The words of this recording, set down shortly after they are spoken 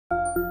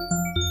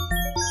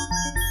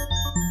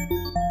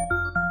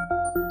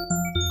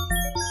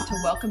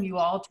welcome you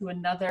all to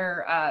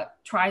another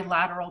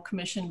Trilateral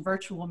Commission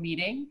virtual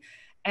meeting.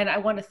 And I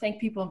want to thank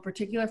people in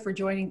particular for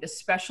joining this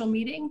special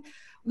meeting.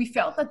 We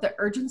felt that the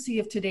urgency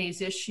of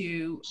today's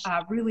issue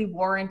really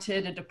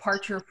warranted a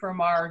departure from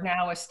our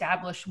now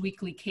established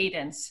weekly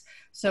cadence.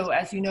 So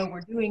as you know,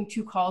 we're doing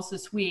 2 calls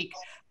this week,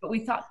 but we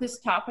thought this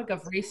topic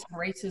of race and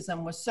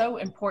racism was so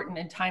important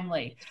and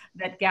timely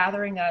that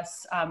gathering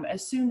us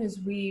as soon as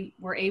we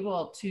were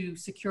able to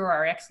secure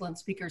our excellent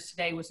speakers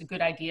today was a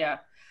good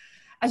idea.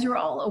 As you're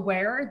all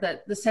aware,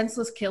 that the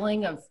senseless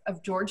killing of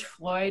George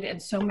Floyd and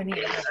so many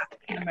other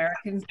African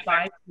Americans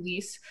by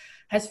police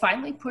has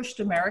finally pushed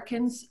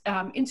Americans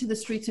into the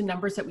streets in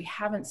numbers that we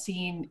haven't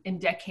seen in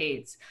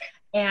decades.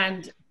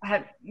 And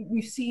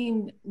we've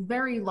seen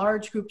very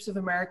large groups of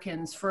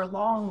Americans for a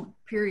long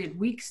period,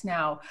 weeks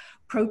now,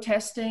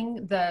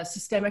 protesting the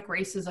systemic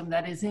racism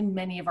that is in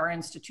many of our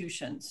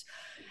institutions.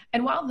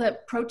 And while the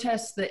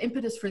protests, the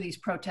impetus for these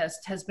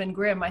protests has been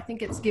grim, I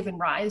think it's given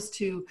rise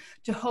to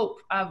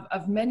hope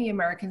of many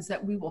Americans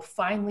that we will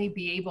finally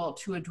be able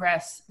to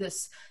address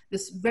this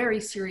very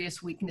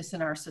serious weakness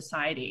in our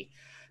society.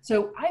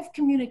 So I've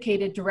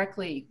communicated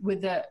directly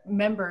with the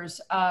members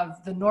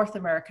of the North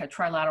America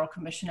Trilateral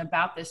Commission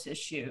about this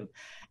issue.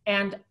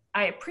 And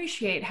I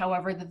appreciate,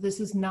 however, that this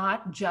is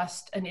not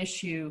just an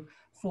issue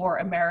for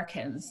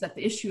Americans, that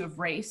the issue of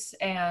race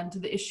and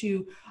the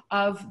issue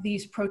of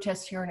these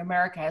protests here in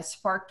America has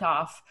sparked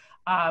off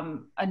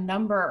a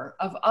number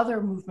of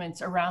other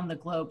movements around the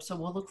globe. So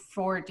we'll look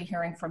forward to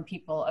hearing from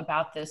people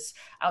about this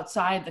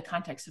outside the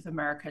context of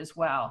America as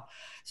well.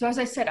 So as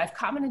I said, I've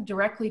commented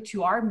directly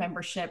to our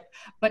membership,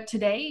 but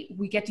today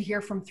we get to hear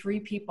from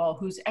 3 people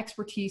whose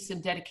expertise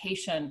and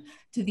dedication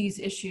to these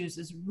issues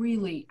is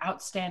really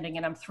outstanding,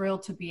 and I'm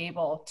thrilled to be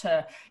able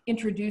to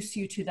introduce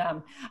you to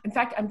them. In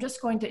fact, I'm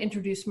just going to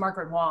introduce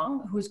Margaret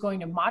Huang, who is going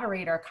to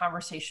moderate our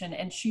conversation,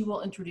 and she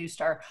will introduce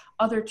our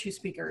other 2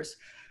 speakers.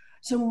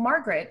 So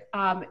Margaret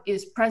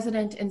is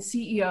president and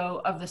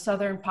CEO of the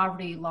Southern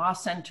Poverty Law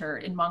Center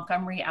in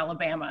Montgomery,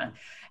 Alabama.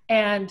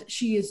 And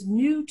she is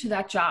new to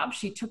that job.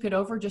 She took it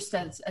over just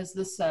as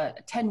this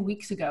 10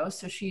 weeks ago.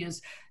 So she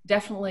is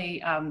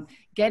definitely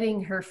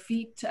getting her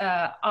feet,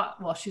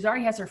 well, she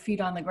already has her feet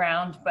on the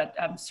ground, but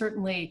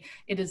certainly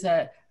it is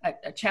a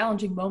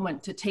challenging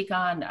moment to take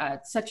on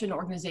such an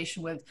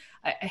organization with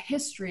a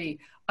history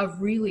of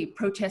really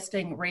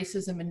protesting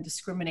racism and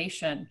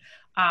discrimination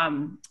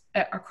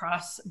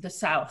across the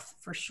South,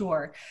 for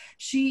sure.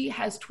 She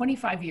has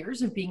 25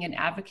 years of being an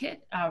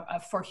advocate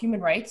for human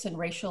rights and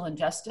racial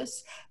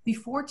injustice.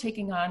 Before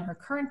taking on her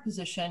current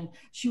position,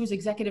 she was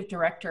executive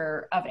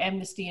director of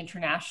Amnesty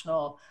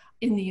International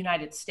in the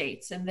United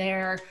States. And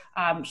there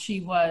she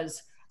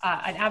was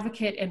an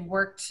advocate and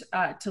worked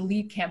to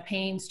lead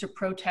campaigns to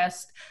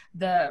protest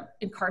the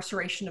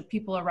incarceration of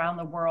people around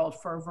the world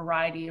for a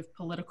variety of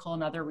political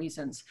and other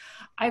reasons.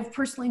 I've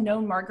personally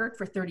known Margaret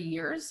for 30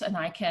 years, and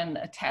I can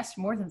attest,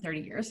 more than 30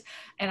 years,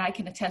 and I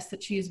can attest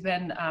that she has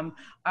been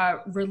a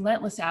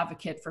relentless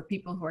advocate for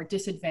people who are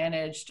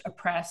disadvantaged,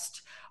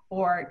 oppressed,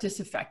 or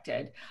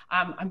disaffected.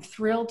 I'm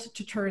thrilled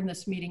to turn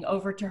this meeting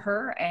over to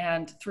her,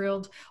 and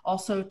thrilled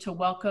also to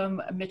welcome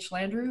Mitch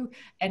Landrieu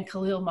and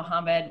Khalil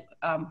Mohammed,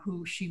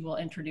 who she will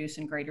introduce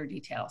in greater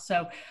detail.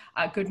 So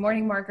good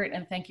morning, Margaret,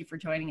 and thank you for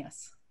joining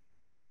us.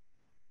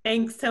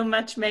 Thanks so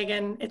much,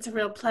 Megan. It's a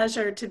real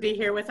pleasure to be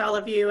here with all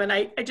of you. And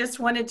I just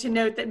wanted to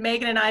note that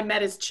Megan and I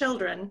met as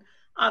children.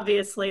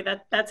 Obviously,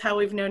 that's how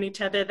we've known each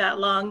other that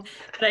long.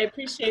 But I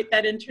appreciate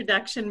that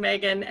introduction,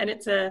 Megan, and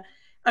it's a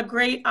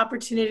great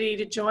opportunity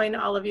to join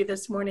all of you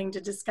this morning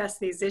to discuss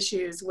these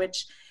issues,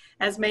 which,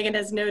 as Megan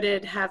has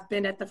noted, have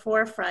been at the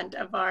forefront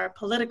of our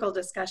political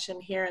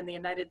discussion here in the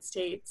United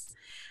States.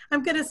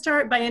 I'm going to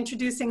start by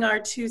introducing our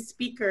 2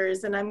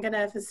 speakers, and I'm going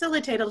to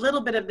facilitate a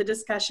little bit of the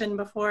discussion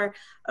before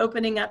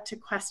opening up to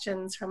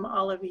questions from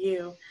all of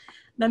you.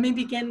 Let me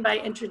begin by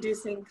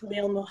introducing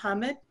Khalil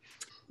Mohammed,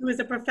 who is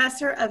a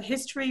professor of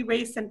history,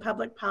 race, and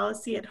public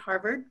policy at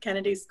Harvard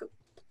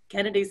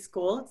Kennedy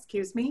School,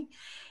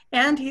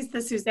 and he's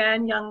the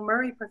Suzanne Young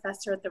Murray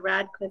Professor at the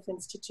Radcliffe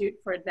Institute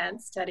for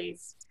Advanced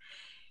Studies.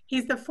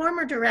 He's the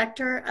former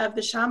director of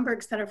the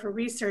Schomburg Center for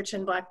Research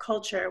in Black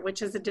Culture,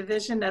 which is a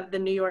division of the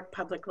New York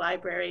Public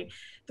Library,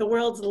 the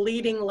world's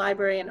leading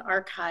library and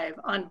archive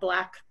on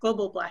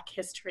global Black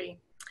history.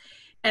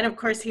 And of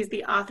course, he's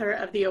the author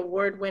of the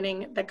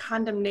award-winning The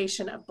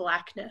Condemnation of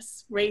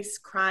Blackness, Race,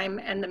 Crime,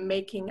 and the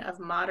Making of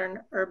Modern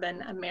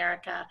Urban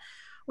America,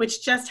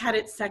 which just had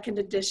its 2nd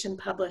edition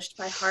published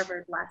by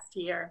Harvard last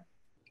year.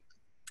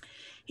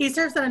 He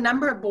serves on a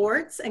number of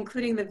boards,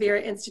 including the Vera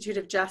Institute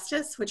of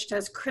Justice, which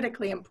does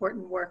critically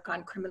important work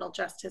on criminal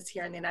justice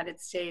here in the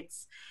United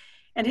States.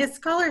 And his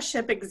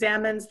scholarship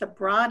examines the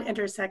broad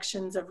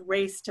intersections of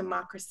race,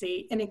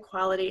 democracy,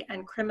 inequality,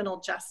 and criminal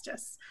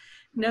justice.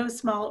 No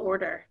small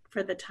order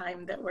for the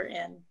time that we're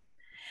in.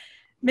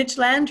 Mitch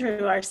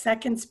Landrieu, our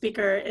 2nd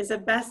speaker, is a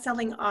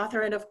best-selling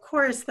author and, of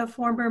course, the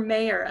former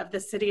mayor of the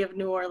city of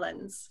New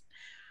Orleans.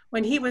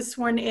 When he was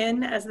sworn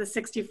in as the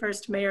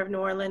 61st mayor of New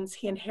Orleans,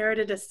 he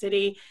inherited a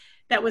city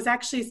that was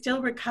actually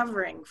still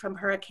recovering from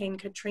Hurricane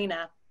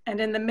Katrina and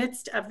in the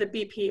midst of the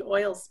BP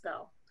oil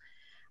spill.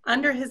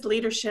 Under his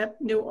leadership,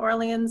 New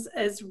Orleans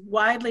is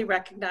widely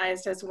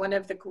recognized as one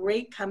of the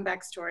great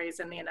comeback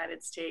stories in the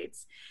United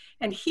States.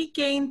 And he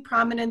gained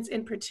prominence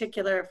in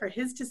particular for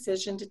his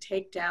decision to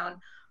take down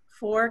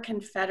 4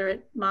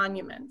 Confederate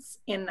monuments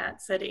in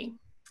that city.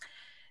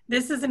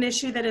 This is an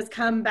issue that has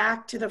come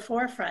back to the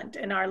forefront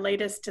in our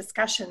latest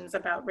discussions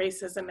about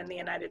racism in the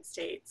United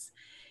States.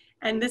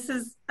 And this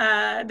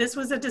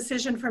was a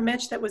decision for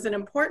Mitch that was an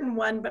important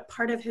one, but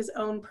part of his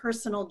own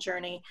personal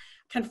journey,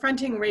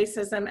 confronting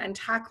racism and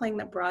tackling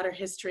the broader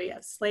history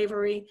of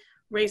slavery,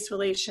 race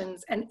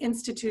relations, and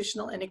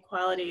institutional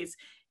inequalities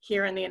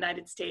here in the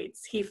United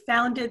States. He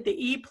founded the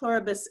E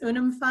Pluribus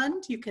Unum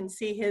Fund. You can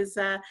see his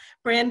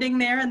branding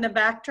there in the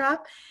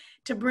backdrop,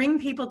 to bring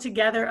people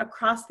together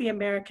across the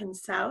American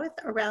South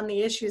around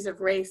the issues of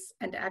race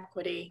and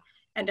equity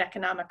and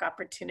economic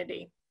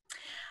opportunity.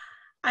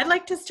 I'd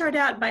like to start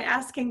out by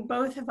asking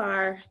both of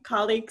our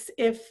colleagues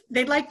if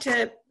they'd like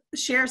to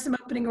share some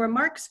opening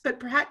remarks, but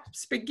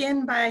perhaps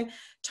begin by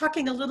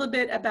talking a little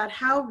bit about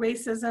how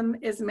racism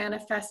is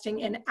manifesting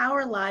in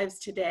our lives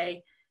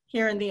today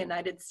here in the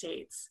United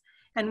States.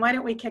 And why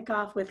don't we kick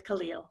off with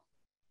Khalil?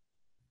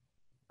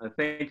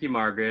 Thank you,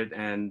 Margaret,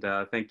 and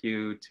thank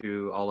you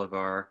to all of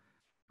our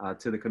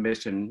to the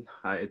commission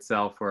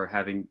itself for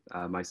having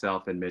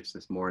myself and Mitch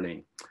this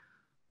morning.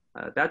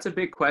 That's a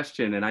big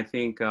question, and I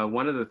think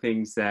one of the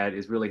things that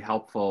is really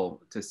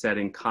helpful to set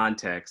in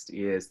context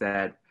is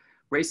that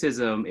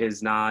racism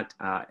is not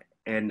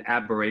an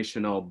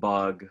aberrational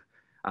bug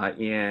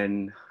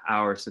in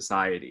our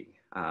society.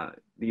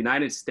 The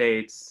United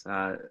States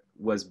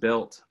was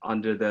built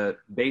under the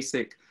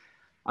basic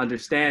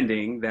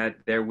understanding that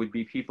there would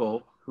be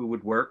people who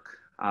would work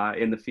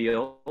in the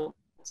field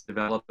to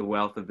develop the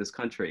wealth of this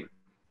country.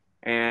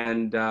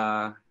 And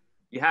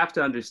you have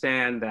to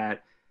understand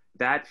that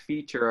that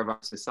feature of our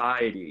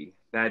society,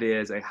 that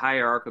is a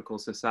hierarchical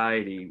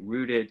society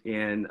rooted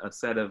in a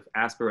set of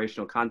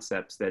aspirational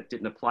concepts that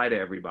didn't apply to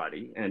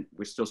everybody, and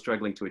we're still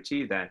struggling to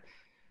achieve that,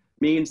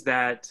 means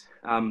that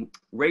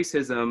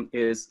racism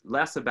is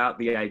less about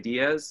the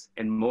ideas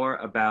and more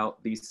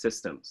about these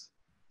systems.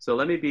 So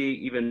let me be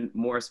even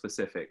more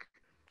specific.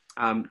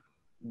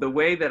 The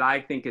way that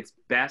I think it's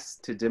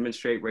best to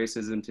demonstrate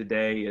racism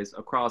today is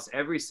across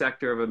every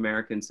sector of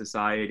American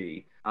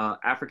society,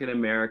 African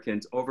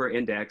Americans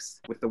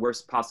over-index with the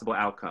worst possible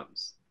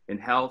outcomes in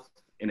health,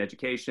 in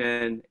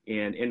education,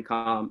 in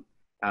income,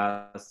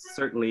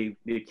 certainly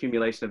the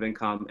accumulation of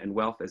income and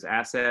wealth as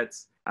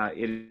assets.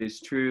 It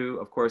is true,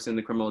 of course, in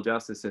the criminal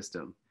justice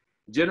system.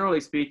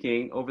 Generally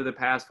speaking, over the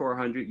past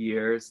 400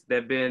 years,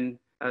 there have been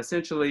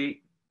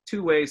essentially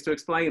 2 ways to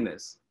explain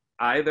this.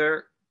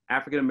 Either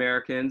African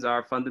Americans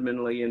are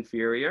fundamentally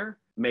inferior,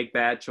 make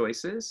bad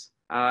choices,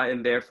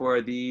 and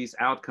therefore these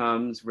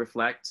outcomes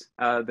reflect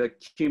the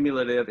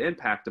cumulative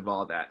impact of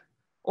all that.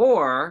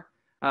 Or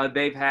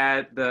they've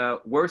had the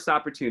worst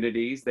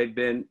opportunities, they've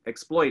been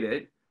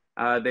exploited,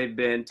 they've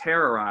been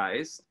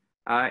terrorized,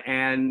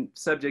 and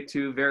subject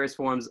to various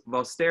forms of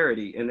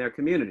austerity in their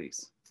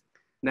communities.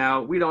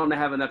 Now, we don't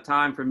have enough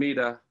time for me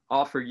to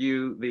offer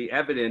you the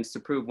evidence to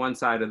prove one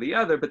side or the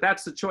other, but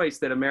that's the choice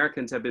that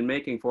Americans have been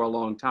making for a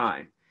long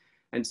time.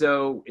 And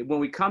so when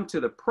we come to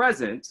the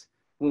present,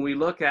 when we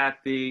look at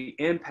the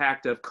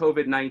impact of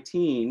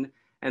COVID-19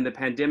 and the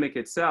pandemic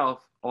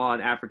itself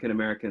on African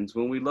Americans,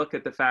 when we look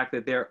at the fact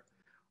that they're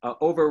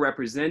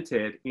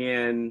overrepresented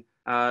in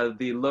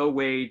the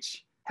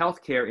low-wage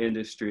healthcare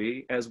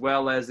industry, as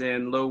well as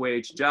in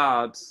low-wage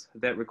jobs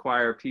that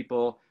require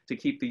people to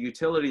keep the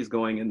utilities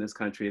going in this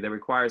country, that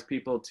requires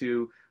people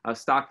to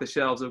stock the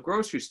shelves of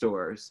grocery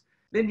stores,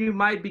 then you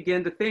might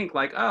begin to think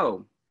like,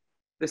 oh,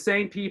 the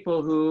same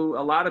people who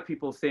a lot of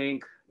people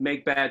think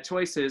make bad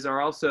choices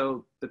are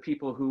also the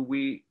people who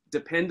we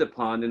depend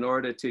upon in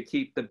order to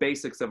keep the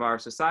basics of our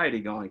society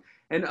going.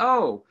 And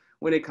oh,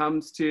 when it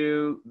comes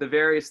to the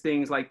various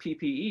things like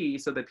PPE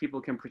so that people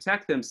can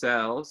protect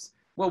themselves,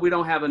 well, we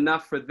don't have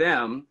enough for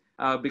them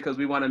because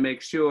we want to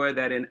make sure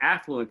that in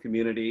affluent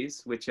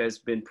communities, which has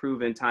been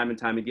proven time and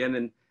time again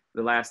in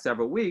the last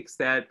several weeks,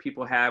 that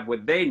people have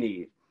what they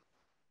need.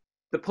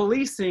 The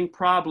policing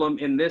problem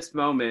in this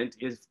moment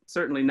is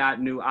certainly not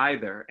new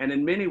either. And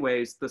in many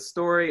ways, the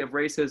story of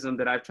racism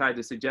that I've tried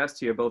to suggest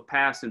here, both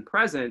past and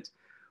present,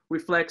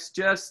 reflects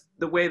just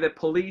the way that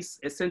police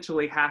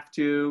essentially have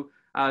to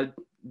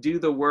do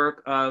the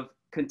work of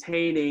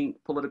containing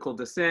political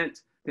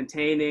dissent,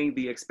 containing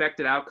the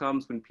expected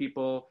outcomes when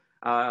people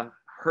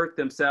hurt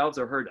themselves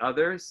or hurt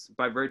others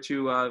by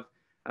virtue of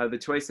the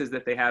choices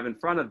that they have in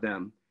front of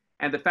them.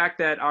 And the fact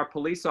that our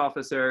police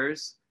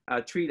officers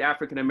treat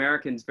African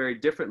Americans very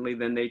differently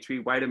than they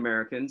treat white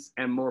Americans,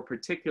 and more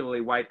particularly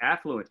white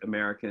affluent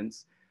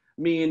Americans,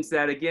 means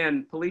that,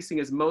 again, policing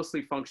is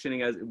mostly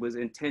functioning as it was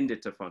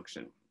intended to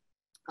function.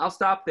 I'll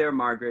stop there,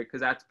 Margaret,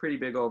 because that's a pretty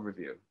big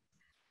overview.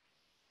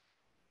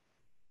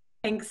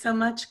 Thanks so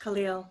much,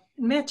 Khalil.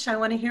 Mitch, I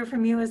want to hear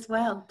from you as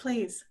well,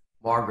 please.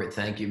 Margaret,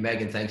 thank you.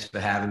 Megan, thanks for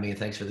having me, and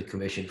thanks for the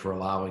commission for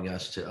allowing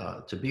us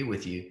to be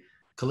with you.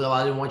 Khalil,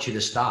 I didn't want you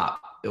to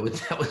stop.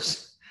 That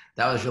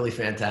was really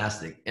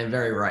fantastic and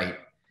very right.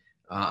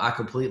 I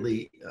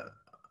completely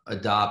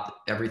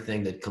adopt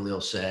everything that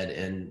Khalil said,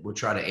 and will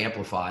try to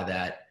amplify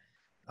that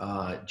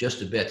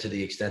just a bit to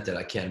the extent that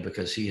I can,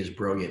 because he is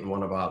brilliant and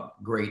one of our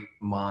great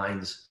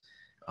minds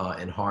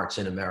and hearts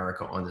in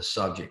America on this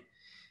subject.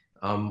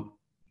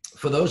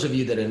 For those of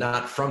you that are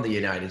not from the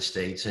United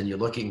States and you're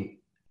looking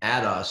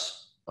at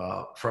us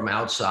from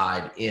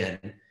outside in,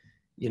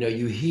 you know,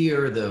 you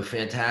hear the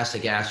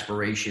fantastic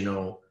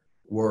aspirational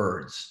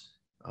words.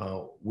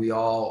 We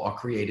all are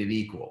created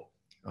equal,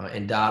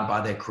 endowed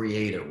by their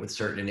creator with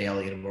certain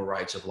inalienable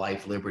rights of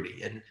life,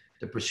 liberty, and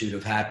the pursuit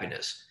of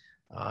happiness.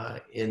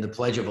 In the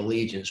Pledge of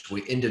Allegiance,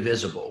 we're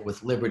indivisible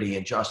with liberty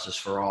and justice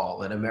for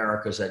all. And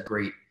America's that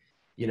great,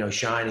 you know,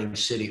 shining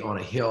city on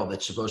a hill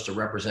that's supposed to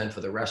represent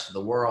for the rest of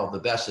the world the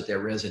best that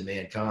there is in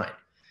mankind.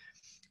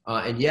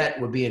 And yet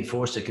we're being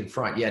forced to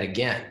confront yet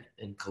again,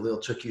 and Khalil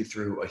took you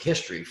through a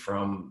history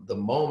from the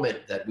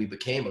moment that we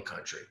became a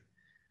country,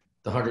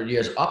 the 100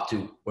 years up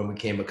to when we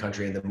became a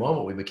country, and the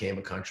moment we became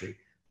a country,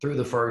 through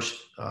the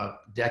first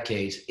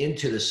decades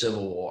into the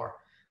Civil War,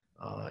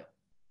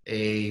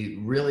 a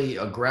really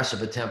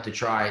aggressive attempt to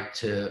try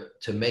to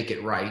make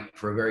it right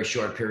for a very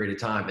short period of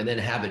time, and then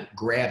have it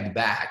grabbed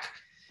back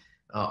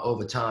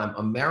over time.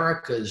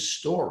 America's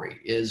story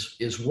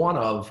is one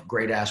of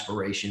great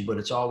aspiration, but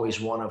it's always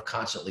one of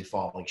constantly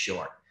falling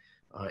short.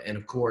 And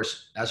of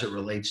course, as it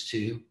relates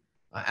to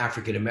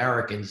African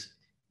Americans,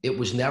 it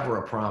was never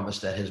a promise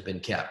that has been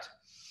kept.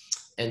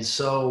 And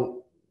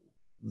so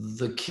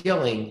the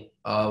killing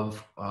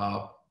of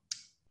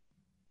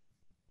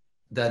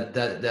that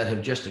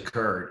have just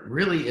occurred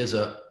really is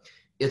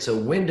it's a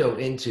window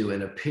into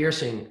and a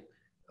piercing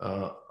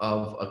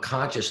of a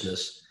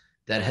consciousness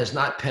that has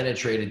not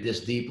penetrated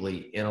this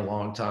deeply in a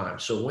long time.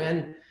 So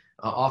when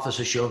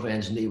Officer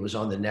Chauvin's knee was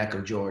on the neck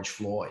of George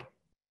Floyd,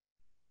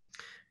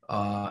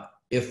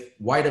 if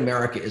white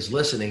America is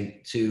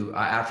listening to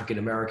our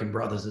African-American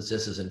brothers and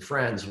sisters and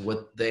friends,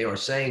 what they are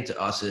saying to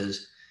us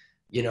is,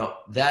 you know,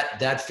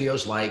 that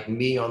feels like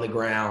me on the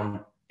ground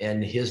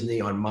and his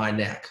knee on my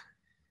neck.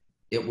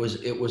 It was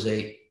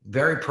a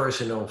very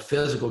personal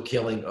physical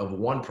killing of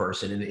one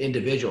person, an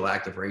individual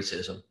act of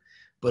racism,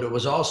 but it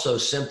was also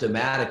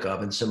symptomatic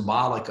of and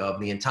symbolic of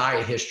the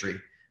entire history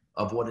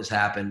of what has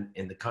happened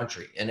in the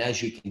country. And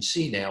as you can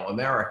see now,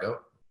 America,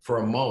 for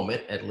a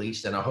moment at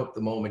least, and I hope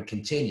the moment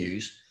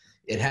continues,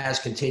 it has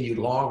continued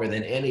longer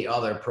than any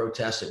other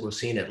protest that we've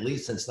seen, at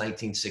least since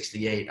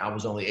 1968. I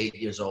was only 8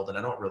 years old, and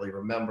I don't really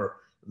remember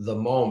the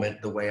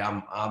moment the way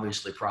I'm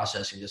obviously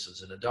processing this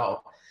as an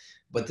adult.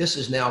 But this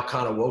has now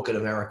kind of woken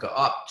America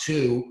up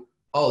to,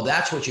 oh,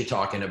 that's what you're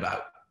talking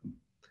about,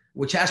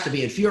 which has to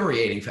be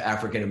infuriating for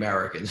African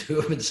Americans who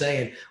have been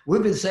saying,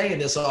 we've been saying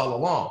this all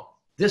along.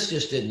 This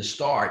just didn't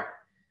start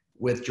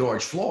with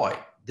George Floyd.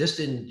 This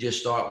didn't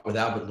just start with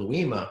Albert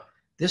Luima.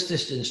 This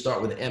just didn't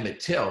start with Emmett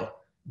Till.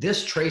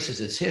 This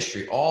traces its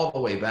history all the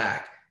way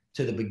back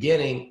to the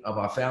beginning of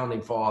our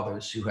founding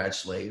fathers who had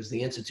slaves,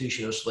 the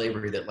institution of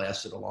slavery that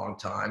lasted a long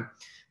time,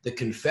 the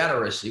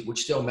Confederacy,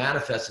 which still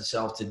manifests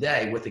itself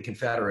today with the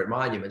Confederate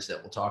monuments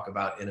that we'll talk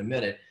about in a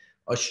minute,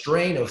 a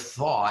strain of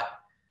thought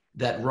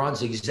that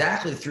runs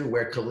exactly through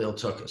where Khalil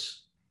took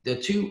us. There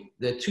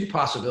are two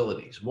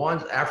possibilities.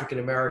 One, African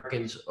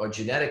Americans are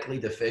genetically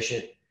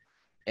deficient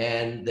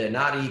and they're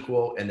not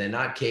equal and they're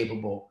not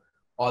capable,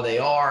 or they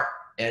are,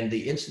 and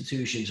the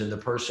institutions and the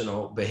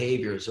personal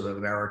behaviors of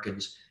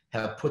Americans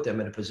have put them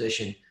in a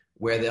position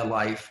where their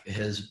life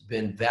has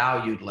been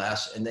valued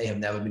less and they have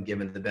never been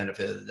given the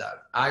benefit of the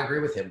doubt. I agree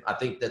with him. I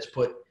think that's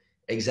put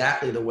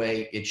exactly the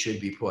way it should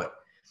be put.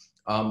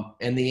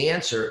 And the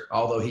answer,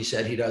 although he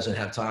said he doesn't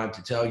have time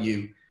to tell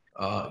you,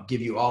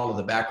 give you all of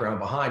the background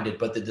behind it,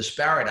 but the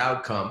disparate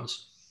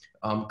outcomes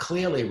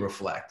clearly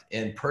reflect,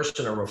 and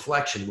personal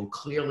reflection will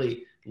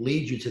clearly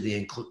lead you to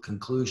the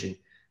conclusion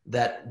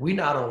that we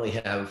not only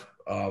have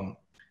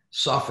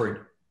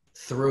suffered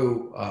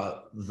through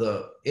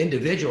the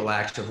individual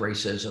acts of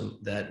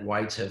racism that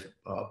whites have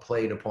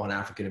played upon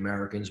African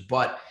Americans,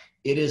 but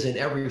it is in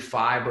every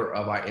fiber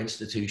of our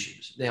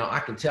institutions. Now, I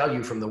can tell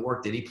you from the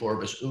work that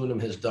Pluribus Unum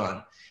has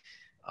done.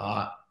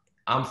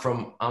 I'm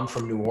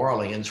from New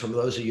Orleans. From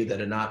those of you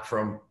that are not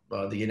from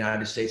the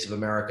United States of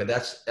America,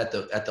 that's at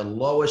the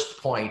lowest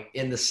point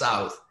in the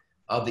South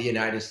of the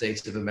United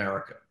States of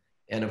America.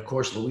 And of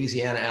course,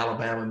 Louisiana,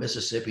 Alabama,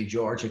 Mississippi,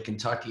 Georgia,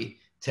 Kentucky,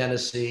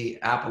 Tennessee,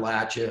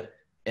 Appalachia,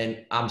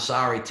 and I'm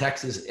sorry,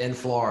 Texas and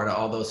Florida,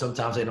 although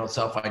sometimes they don't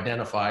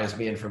self-identify as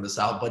being from the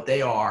South, but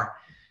they are,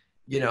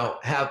 you know,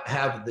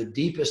 have the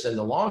deepest and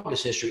the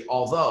longest history.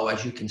 Although,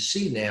 as you can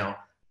see now,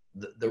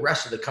 the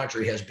rest of the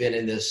country has been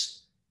in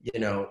this, you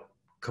know,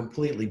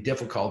 completely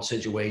difficult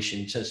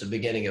situation since the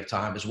beginning of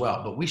time as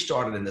well. But we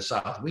started in the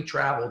South. We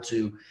traveled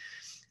to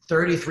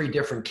 33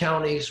 different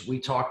counties. We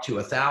talked to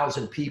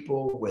 1,000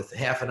 people with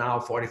half an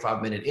hour,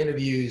 45-minute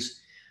interviews.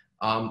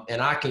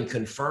 And I can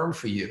confirm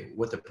for you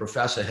what the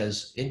professor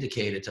has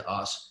indicated to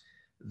us,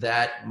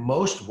 that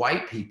most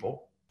white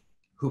people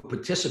who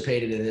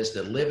participated in this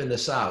that live in the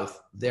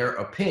South, their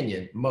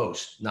opinion,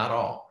 most, not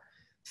all,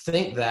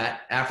 think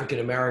that African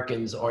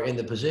Americans are in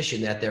the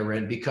position that they're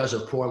in because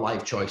of poor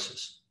life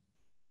choices.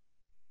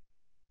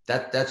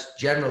 That's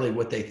generally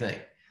what they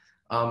think.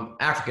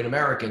 African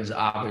Americans,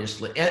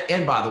 obviously,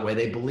 and by the way,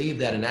 they believe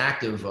that an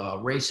act of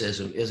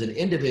racism is an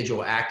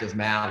individual act of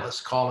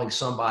malice, calling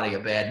somebody a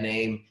bad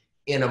name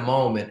in a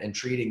moment and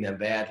treating them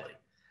badly.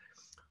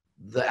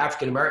 The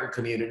African American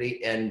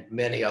community and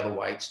many other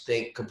whites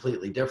think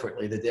completely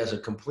differently, that there's a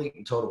complete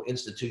and total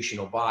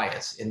institutional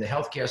bias in the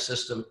healthcare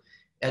system,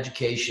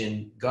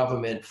 education,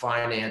 government,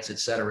 finance, et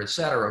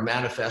cetera,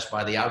 manifest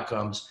by the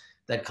outcomes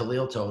that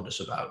Khalil told us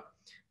about.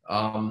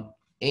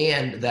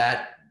 And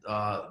that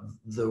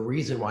the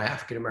reason why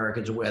African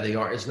Americans are where they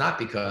are is not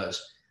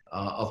because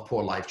of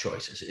poor life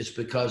choices. It's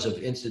because of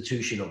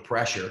institutional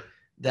pressure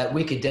that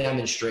we could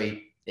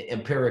demonstrate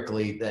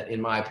empirically that,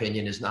 in my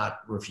opinion, is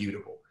not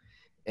refutable.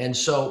 And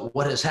so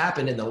what has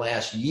happened in the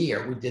last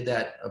year, we did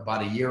that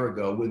about a year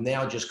ago, we've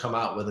now just come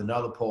out with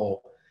another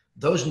poll.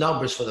 Those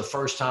numbers for the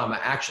first time are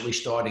actually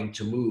starting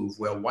to move,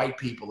 where white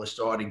people are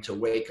starting to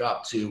wake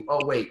up to,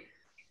 oh, wait,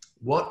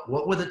 what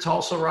were the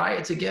Tulsa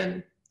riots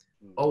again?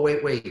 Oh,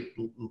 wait,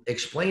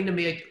 explain to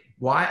me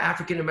why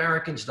African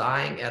Americans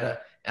dying at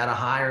a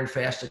higher and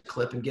faster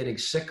clip and getting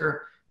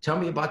sicker. Tell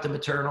me about the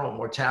maternal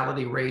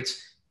mortality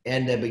rates.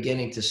 And they're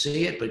beginning to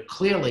see it, but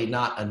clearly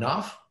not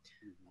enough.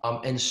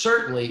 And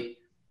certainly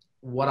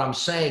what I'm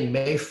saying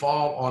may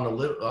fall on a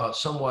little,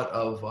 somewhat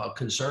of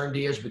concerned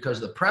ears, because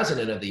the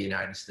president of the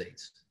United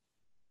States,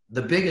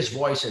 the biggest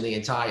voice in the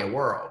entire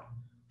world,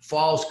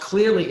 falls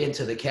clearly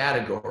into the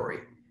category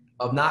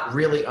of not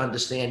really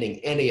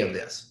understanding any of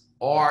this,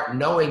 or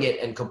knowing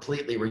it and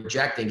completely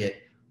rejecting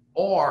it,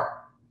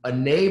 or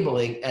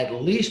enabling at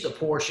least a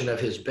portion of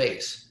his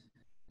base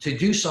to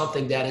do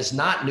something that is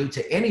not new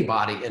to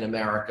anybody in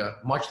America,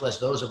 much less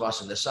those of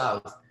us in the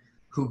South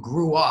who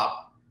grew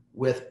up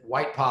with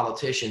white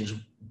politicians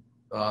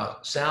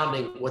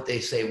sounding what they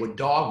say with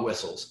dog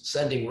whistles,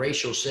 sending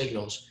racial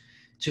signals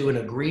to an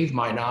aggrieved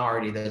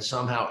minority that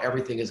somehow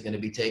everything is going to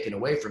be taken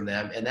away from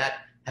them. And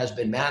that has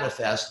been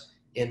manifest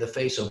in the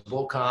face of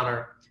Bull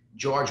Connor,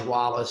 George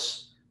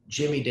Wallace,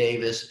 Jimmy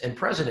Davis, and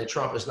President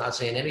Trump is not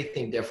saying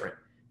anything different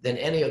than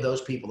any of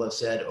those people have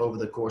said over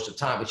the course of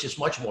time. It's just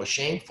much more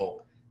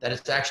shameful that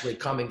it's actually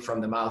coming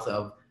from the mouth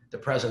of the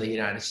President of the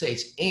United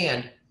States.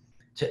 And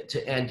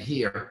to end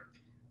here,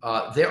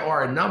 there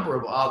are a number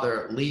of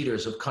other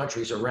leaders of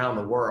countries around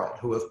the world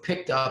who have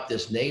picked up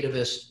this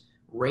nativist,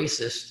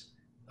 racist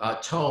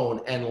tone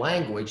and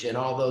language. And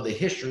although the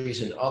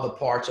histories in other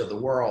parts of the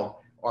world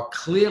are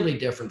clearly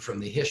different from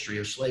the history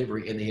of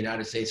slavery in the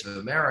United States of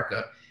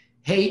America,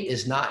 hate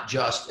is not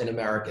just an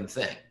American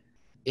thing.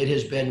 It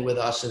has been with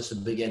us since the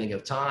beginning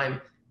of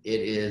time.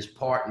 It is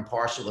part and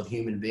parcel of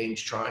human beings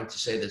trying to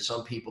say that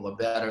some people are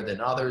better than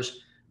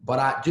others. But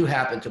I do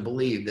happen to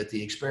believe that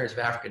the experience of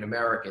African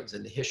Americans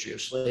in the history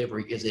of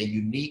slavery is a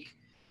unique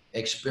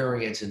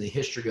experience in the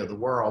history of the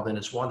world. And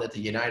it's one that the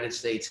United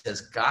States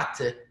has got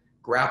to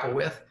grapple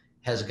with,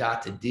 has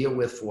got to deal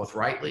with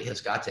forthrightly,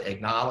 has got to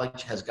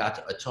acknowledge, has got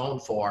to atone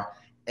for,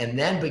 and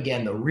then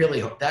begin the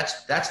really,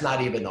 that's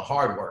not even the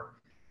hard work.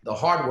 The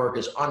hard work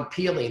is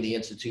unpeeling the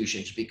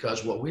institutions,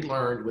 because what we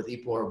learned with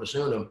Pluribus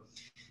Unum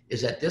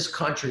is that this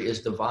country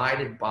is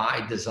divided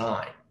by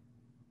design.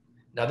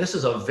 Now, this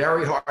is a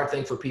very hard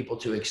thing for people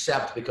to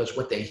accept, because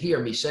what they hear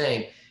me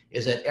saying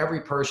is that every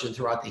person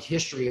throughout the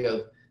history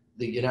of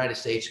the United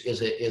States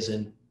is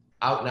an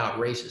out and out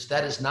racist.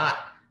 That is not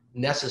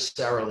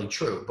necessarily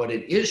true, but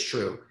it is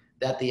true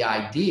that the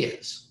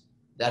ideas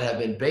that have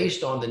been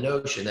based on the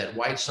notion that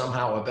whites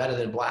somehow are better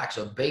than blacks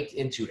are baked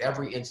into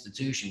every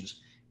institutions,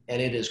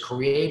 and it has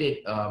created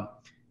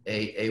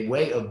a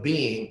way of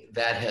being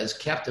that has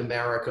kept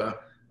America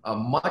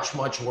much,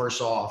 much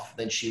worse off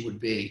than she would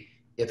be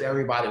if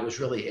everybody was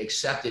really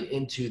accepted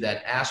into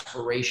that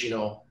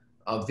aspirational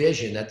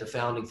vision that the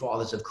founding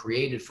fathers have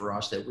created for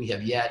us, that we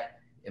have yet,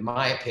 in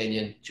my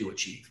opinion, to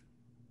achieve.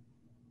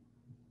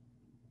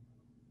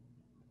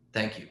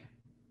 Thank you.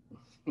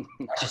 I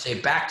should say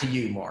back to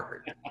you,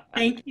 Margaret.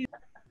 Thank you.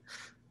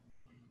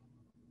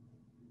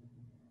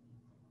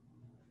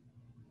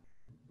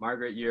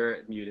 Margaret, you're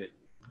muted.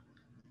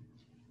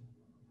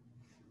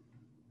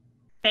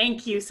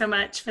 Thank you so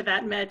much for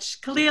that, Mitch.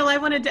 Khalil, I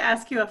wanted to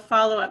ask you a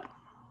follow-up.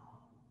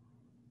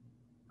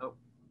 Oh,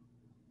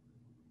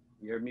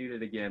 you're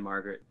muted again,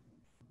 Margaret.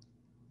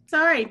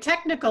 Sorry,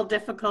 technical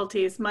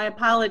difficulties, my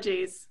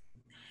apologies.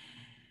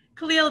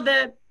 Khalil,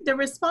 the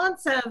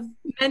response of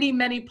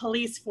many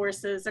police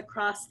forces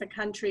across the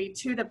country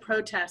to the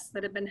protests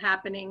that have been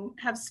happening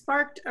have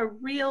sparked a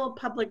real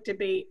public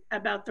debate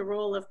about the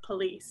role of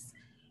police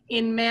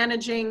in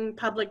managing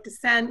public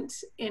dissent,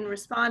 in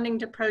responding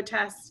to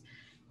protests,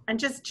 and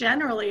just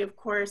generally, of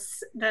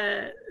course,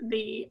 the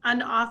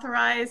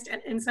unauthorized,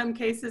 and in some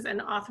cases,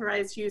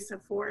 unauthorized use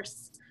of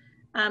force,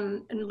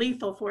 and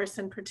lethal force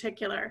in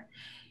particular.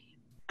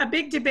 a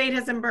big debate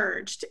has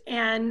emerged,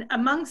 and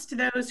amongst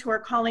those who are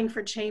calling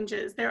for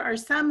changes, there are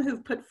some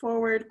who've put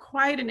forward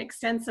quite an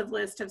extensive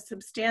list of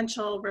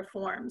substantial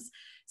reforms,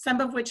 some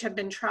of which have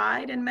been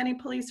tried in many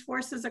police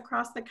forces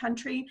across the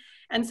country,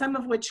 and some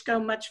of which go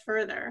much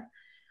further.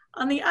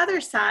 On the other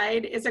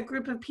side is a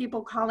group of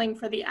people calling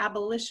for the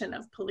abolition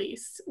of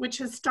police, which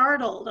has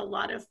startled a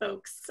lot of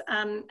folks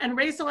and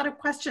raised a lot of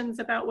questions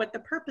about what the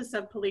purpose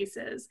of police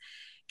is.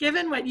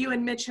 Given what you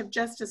and Mitch have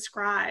just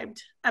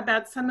described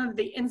about some of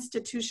the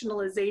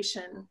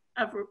institutionalization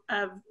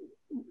of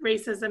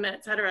racism,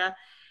 et cetera,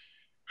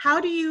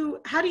 how do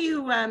you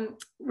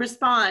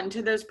respond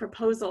to those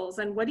proposals,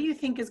 and what do you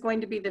think is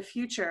going to be the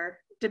future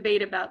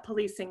debate about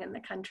policing in the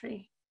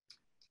country?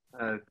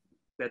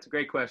 That's a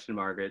great question,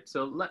 Margaret.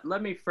 So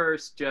let me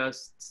first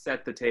just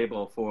set the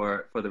table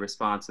for the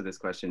response to this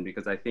question,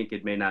 because I think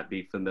it may not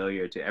be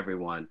familiar to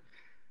everyone.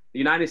 The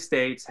United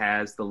States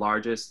has the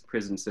largest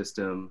prison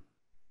system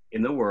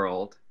in the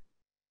world,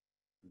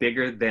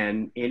 bigger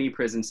than any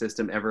prison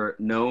system ever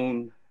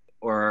known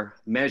or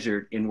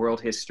measured in world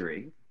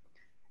history,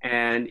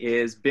 and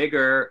is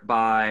bigger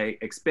by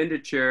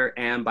expenditure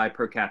and by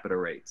per capita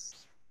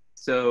rates.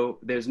 So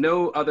there's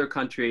no other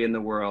country in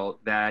the world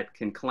that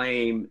can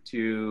claim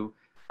to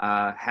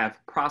have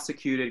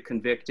prosecuted,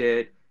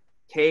 convicted,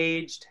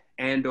 caged,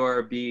 and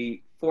or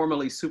be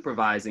formally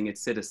supervising its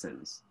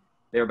citizens.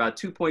 There are about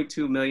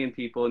 2.2 million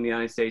people in the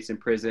United States in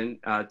prison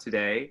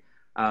today,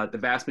 the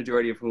vast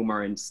majority of whom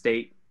are in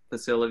state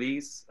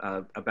facilities,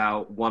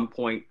 about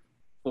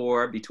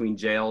 1.4 between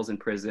jails and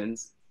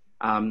prisons.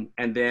 And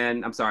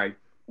then,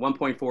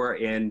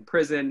 1.4 in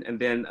prison, and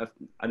then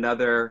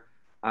another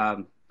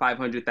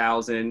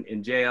 500,000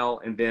 in jail,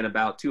 and then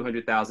about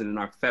 200,000 in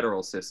our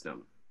federal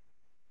system.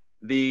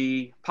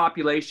 The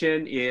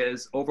population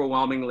is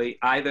overwhelmingly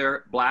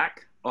either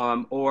Black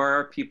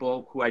or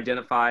people who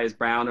identify as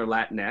brown or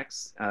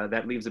Latinx.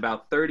 That leaves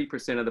about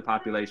 30% of the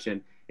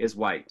population is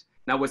white.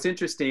 Now, what's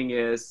interesting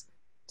is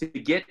to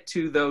get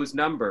to those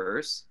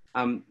numbers,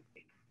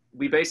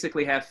 we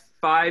basically have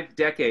 5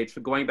 decades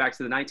going back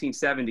to the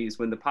 1970s,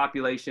 when the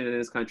population in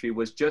this country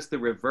was just the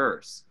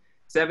reverse.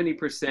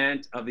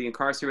 70% of the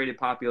incarcerated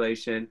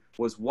population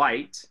was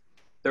white,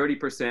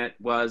 30%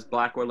 was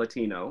Black or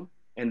Latino,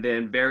 and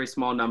then very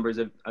small numbers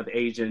of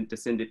Asian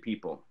descended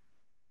people.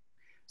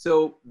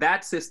 So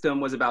that system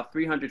was about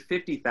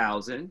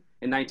 350,000 in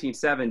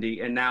 1970,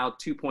 and now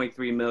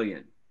 2.3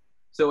 million.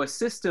 So a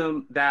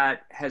system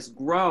that has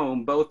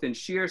grown both in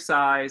sheer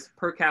size,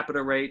 per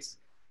capita rates.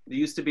 There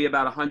used to be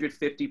about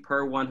 150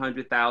 per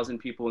 100,000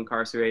 people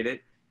incarcerated.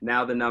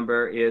 Now the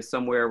number is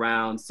somewhere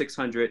around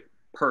 600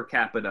 per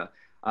capita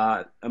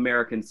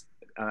Americans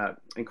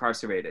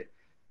incarcerated.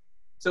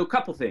 So a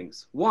couple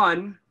things.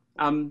 One,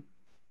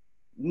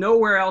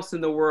 nowhere else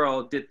in the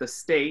world did the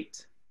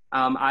state,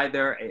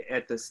 either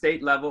at the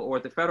state level or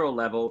at the federal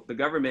level, the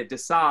government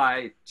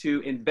decide to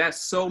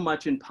invest so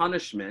much in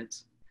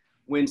punishment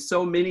when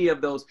so many of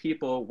those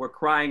people were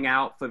crying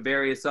out for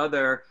various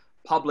other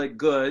public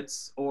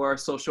goods or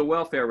social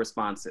welfare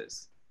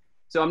responses.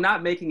 So I'm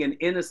not making an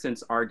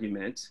innocence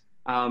argument,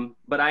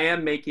 but I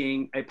am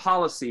making a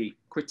policy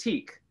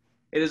critique.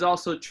 It is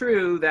also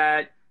true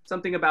that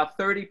something about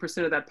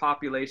 30% of that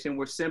population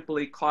were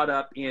simply caught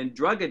up in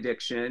drug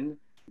addiction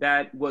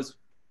that was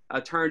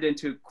turned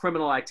into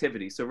criminal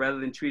activity. So rather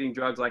than treating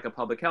drugs like a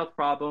public health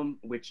problem,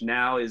 which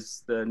now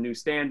is the new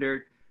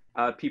standard,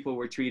 people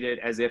were treated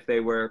as if they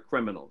were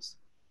criminals.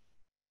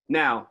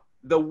 Now,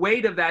 the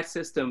weight of that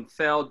system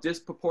fell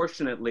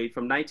disproportionately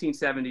from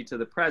 1970 to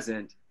the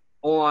present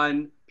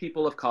on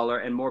people of color,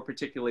 and more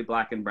particularly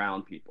Black and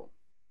brown people.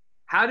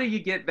 How do you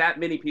get that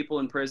many people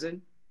in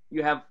prison?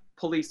 You have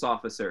police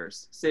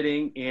officers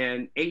sitting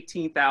in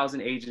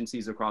 18,000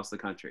 agencies across the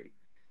country.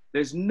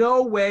 There's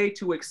no way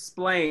to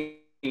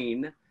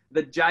explain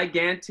the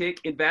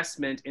gigantic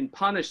investment in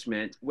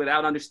punishment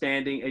without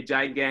understanding a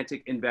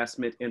gigantic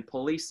investment in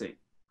policing.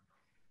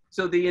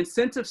 So the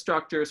incentive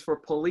structures for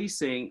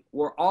policing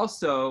were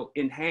also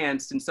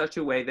enhanced in such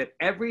a way that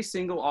every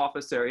single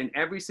officer in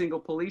every single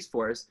police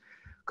force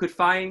could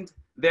find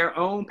their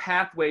own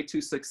pathway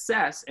to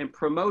success and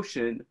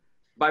promotion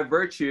by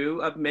virtue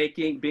of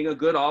being a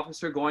good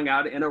officer, going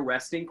out and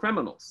arresting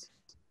criminals.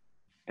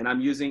 And I'm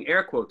using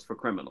air quotes for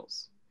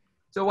criminals.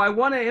 So I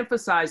want to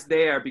emphasize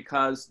there,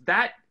 because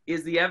that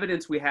is the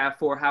evidence we have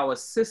for how a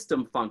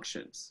system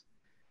functions.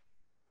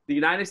 The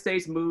United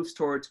States moves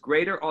towards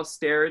greater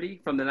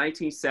austerity from the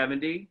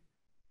 1970s,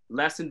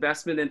 less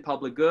investment in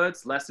public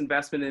goods, less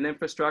investment in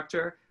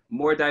infrastructure,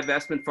 more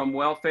divestment from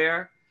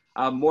welfare,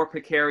 more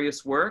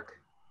precarious work.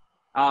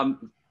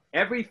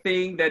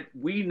 Everything that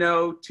we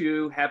know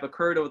to have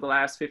occurred over the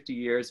last 50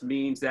 years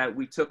means that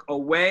we took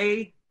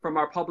away from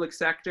our public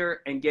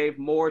sector and gave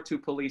more to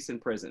police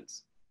and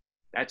prisons.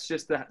 That's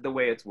just the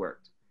way it's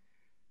worked.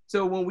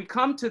 So when we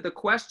come to the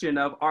question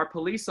of are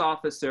police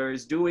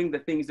officers doing the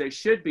things they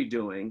should be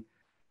doing,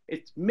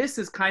 it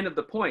misses kind of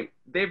the point.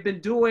 They've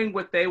been doing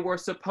what they were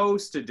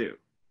supposed to do.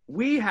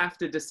 We have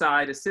to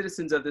decide as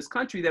citizens of this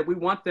country that we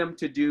want them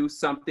to do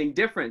something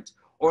different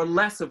or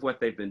less of what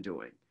they've been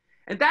doing.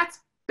 And that's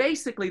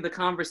basically the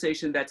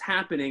conversation that's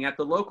happening at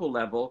the local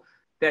level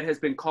that has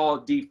been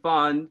called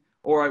defund,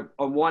 or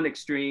on one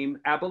extreme,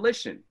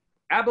 abolition.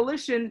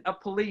 Abolition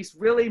of police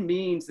really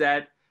means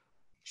that,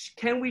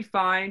 can we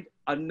find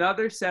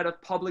another set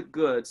of public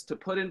goods to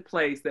put in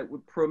place that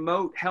would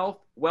promote health,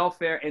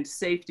 welfare, and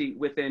safety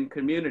within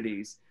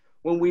communities,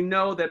 when we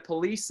know that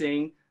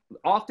policing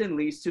often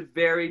leads to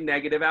very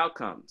negative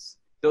outcomes?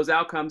 Those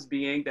outcomes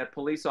being that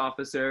police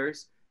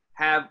officers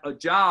have a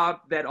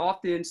job that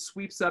often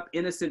sweeps up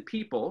innocent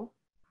people,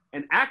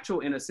 and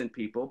actual innocent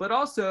people, but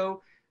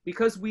also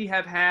because we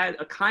have had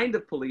a kind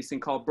of policing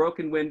called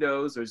broken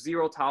windows or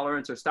zero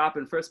tolerance or stop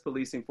and frisk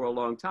policing for a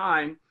long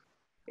time,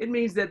 it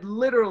means that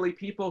literally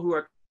people who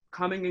are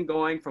coming and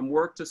going from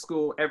work to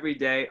school every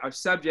day are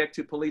subject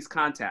to police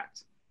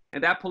contact.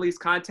 And that police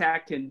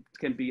contact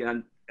can be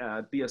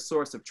a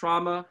source of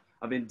trauma,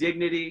 of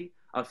indignity,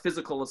 of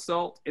physical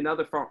assault, and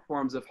other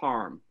forms of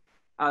harm.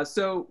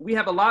 So we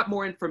have a lot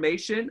more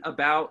information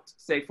about,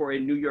 say, for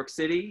in New York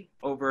City,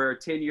 over a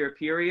 10-year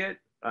period,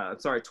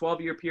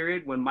 12-year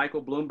period, when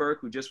Michael Bloomberg,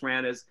 who just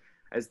ran as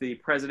the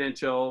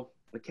presidential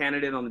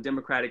candidate on the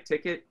Democratic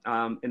ticket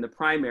in the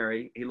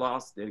primary, he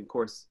lost, and of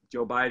course,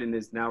 Joe Biden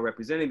is now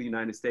representing the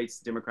United States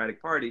Democratic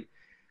Party.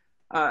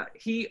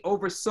 He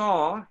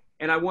oversaw,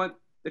 and I want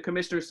the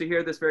commissioners to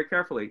hear this very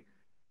carefully,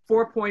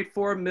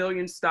 4.4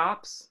 million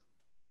stops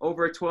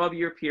over a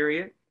 12-year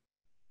period.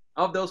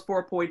 Of those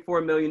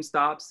 4.4 million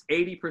stops,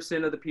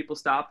 80% of the people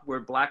stopped were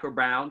Black or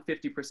brown,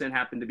 50%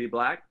 happened to be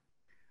Black.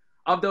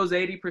 Of those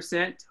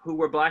 80% who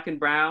were Black and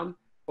brown,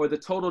 or the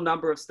total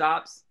number of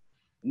stops,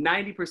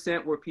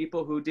 90% were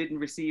people who didn't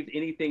receive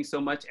anything so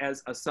much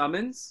as a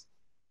summons.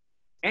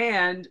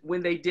 And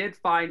when they did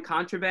find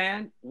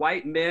contraband,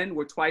 white men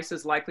were twice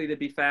as likely to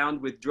be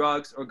found with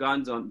drugs or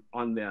guns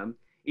on them,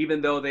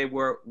 even though they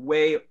were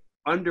way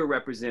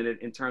underrepresented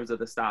in terms of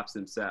the stops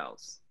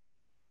themselves.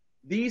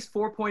 These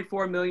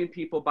 4.4 million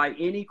people, by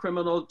any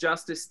criminal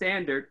justice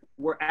standard,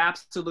 were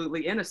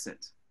absolutely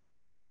innocent.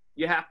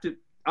 You have to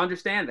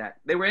understand that.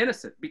 They were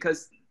innocent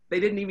because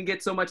they didn't even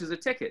get so much as a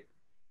ticket.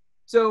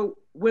 So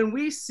when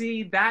we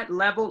see that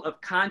level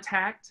of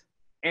contact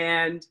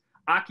and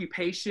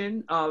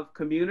occupation of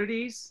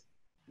communities,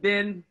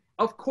 then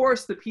of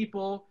course the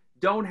people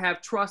don't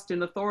have trust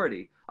in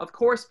authority. Of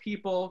course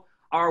people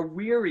are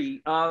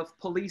weary of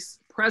police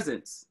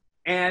presence.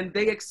 And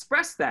they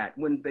express that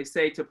when they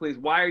say to police,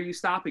 why are you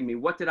stopping me?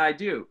 What did I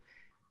do?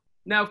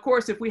 Now, of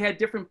course, if we had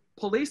different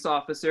police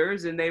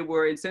officers and they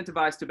were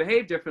incentivized to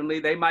behave differently,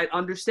 they might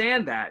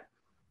understand that.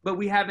 But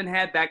we haven't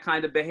had that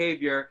kind of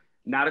behavior,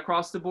 not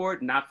across the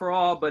board, not for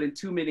all, but in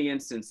too many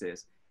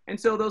instances. And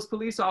so those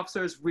police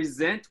officers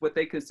resent what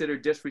they consider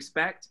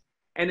disrespect,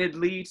 and it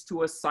leads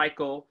to a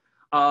cycle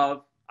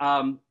of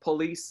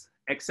police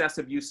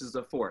excessive uses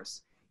of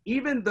force.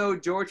 Even though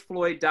George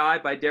Floyd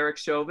died by Derek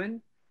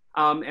Chauvin,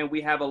 and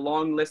we have a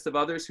long list of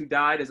others who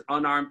died as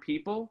unarmed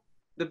people,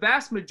 the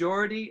vast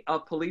majority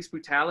of police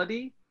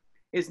brutality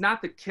is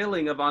not the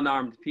killing of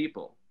unarmed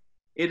people.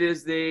 It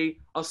is the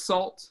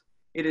assault,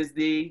 it is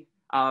the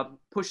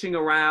pushing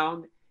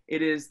around,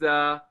 it is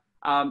the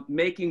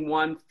making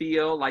one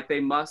feel like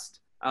they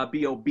must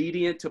be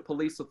obedient to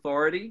police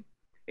authority.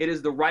 It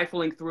is the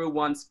rifling through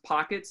one's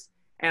pockets.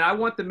 And I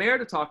want the mayor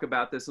to talk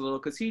about this a little,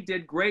 because he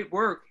did great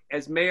work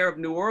as mayor of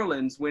New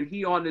Orleans when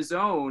he, on his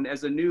own,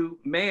 as a new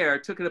mayor,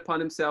 took it upon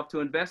himself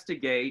to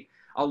investigate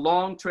a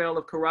long trail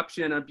of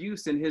corruption and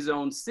abuse in his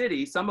own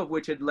city, some of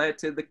which had led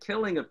to the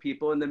killing of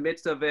people in the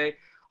midst of a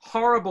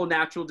horrible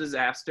natural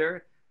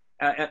disaster,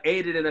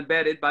 aided and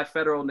abetted by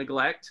federal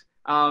neglect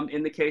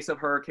in the case of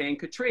Hurricane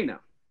Katrina.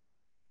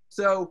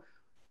 So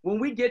when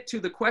we get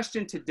to the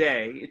question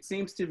today, it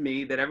seems to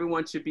me that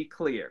everyone should be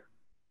clear.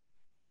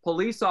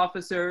 Police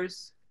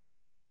officers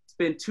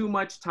spend too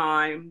much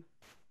time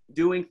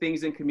doing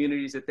things in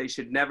communities that they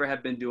should never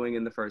have been doing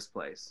in the first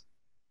place.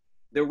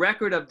 The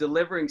record of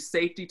delivering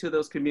safety to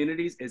those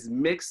communities is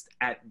mixed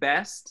at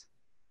best.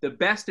 The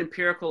best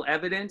empirical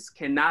evidence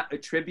cannot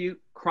attribute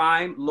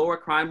crime, lower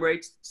crime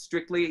rates,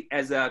 strictly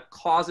as a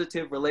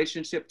causative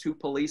relationship to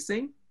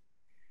policing.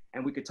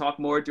 And we could talk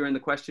more during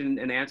the question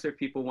and answer if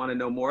people want to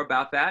know more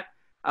about that.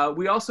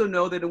 We also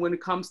know that when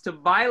it comes to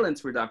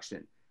violence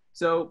reduction,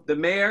 so the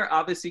mayor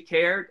obviously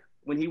cared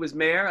when he was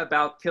mayor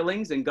about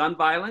killings and gun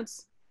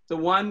violence. So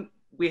one,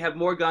 we have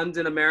more guns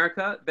in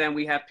America than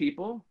we have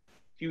people.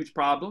 Huge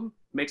problem,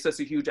 makes us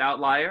a huge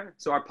outlier.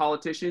 So our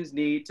politicians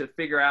need to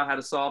figure out how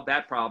to solve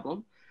that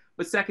problem.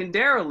 But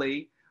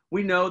secondarily,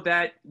 we know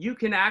that you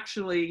can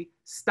actually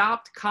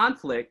stop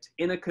conflict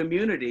in a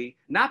community,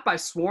 not by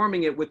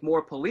swarming it with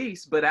more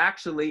police, but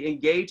actually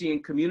engaging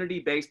in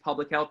community-based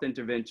public health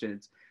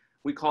interventions.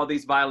 We call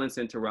these violence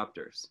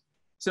interrupters.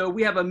 So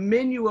we have a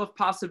menu of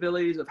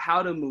possibilities of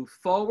how to move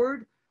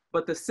forward,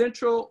 but the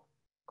central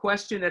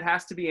question that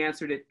has to be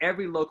answered at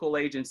every local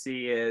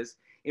agency is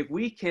if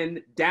we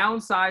can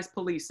downsize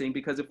policing,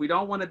 because if we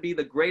don't want to be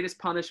the greatest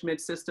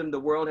punishment system the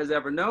world has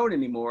ever known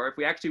anymore, if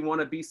we actually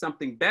want to be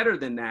something better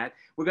than that,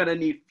 we're going to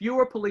need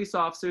fewer police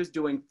officers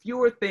doing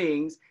fewer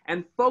things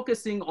and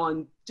focusing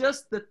on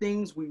just the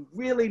things we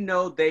really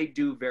know they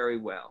do very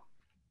well.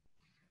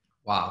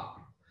 Wow.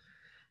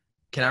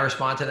 Can I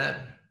respond to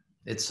that?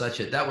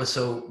 That was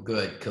so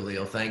good,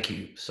 Khalil. Thank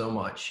you so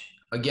much.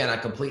 Again, I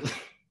completely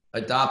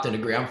adopt and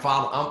agree.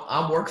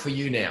 I'm work for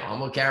you now. I'm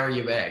gonna carry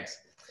your bags.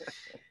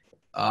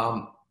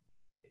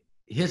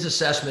 His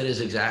assessment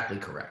is exactly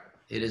correct.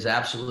 It is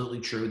absolutely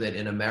true that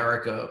in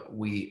America,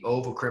 we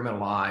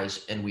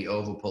over-criminalize and we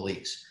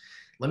over-police.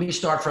 Let me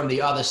start from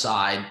the other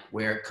side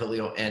where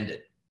Khalil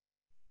ended.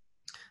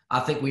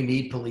 I think we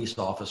need police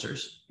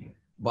officers,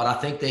 but I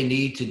think they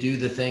need to do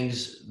the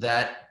things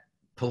that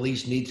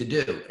police need to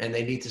do, and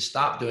they need to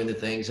stop doing the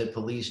things that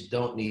police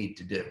don't need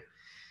to do.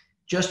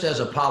 Just as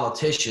a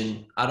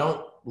politician, I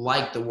don't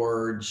like the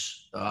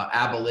words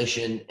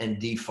abolition and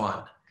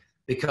defund,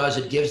 because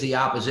it gives the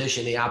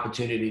opposition the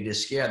opportunity to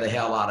scare the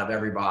hell out of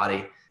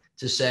everybody,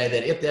 to say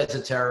that if there's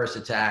a terrorist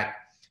attack,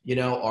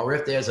 or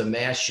if there's a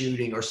mass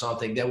shooting or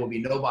something, there will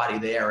be nobody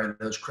there in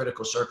those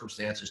critical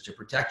circumstances to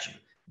protect you.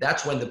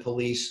 That's when the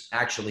police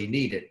actually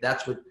need it.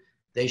 That's what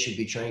they should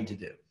be trained to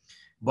do.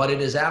 But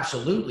it is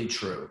absolutely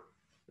true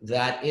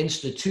that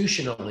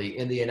institutionally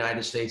in the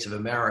United States of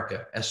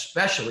America,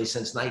 especially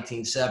since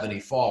 1970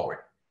 forward,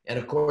 and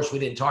of course we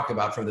didn't talk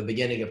about from the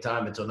beginning of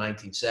time until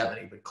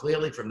 1970, but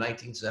clearly from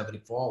 1970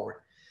 forward,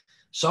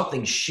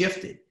 something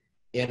shifted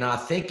in our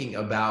thinking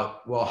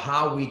about, well,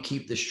 how we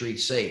keep the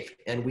streets safe.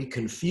 And we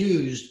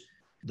confused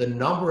the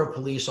number of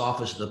police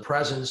officers, the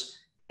presence,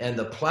 and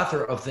the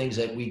plethora of things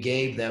that we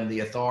gave them the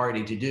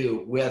authority to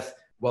do with,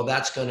 well,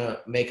 that's gonna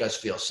make us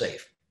feel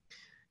safe.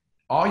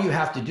 All you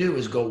have to do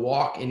is go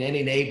walk in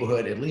any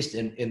neighborhood, at least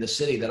in the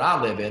city that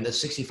I live in,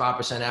 that's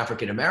 65%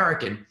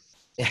 African-American,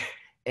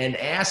 and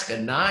ask a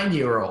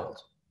 9-year-old,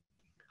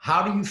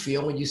 how do you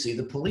feel when you see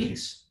the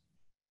police?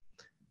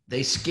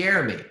 They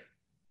scare me.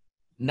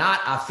 Not,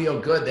 I feel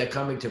good, they're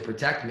coming to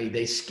protect me,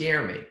 they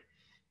scare me.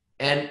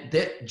 And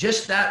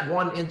just that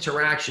one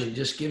interaction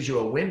just gives you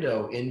a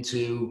window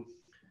into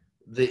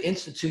the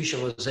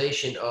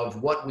institutionalization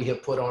of what we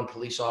have put on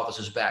police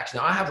officers' backs.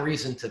 Now, I have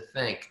reason to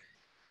think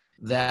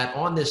that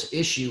on this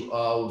issue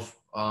of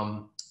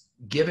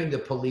giving the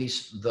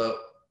police the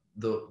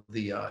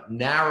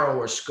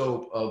narrower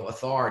scope of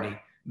authority,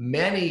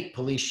 many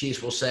police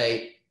chiefs will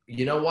say,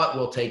 you know what,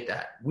 we'll take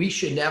that. We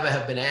should never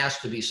have been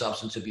asked to be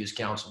substance abuse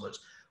counselors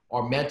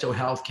or mental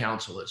health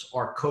counselors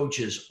or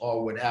coaches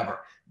or whatever.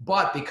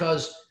 But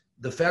because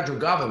the federal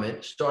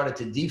government started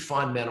to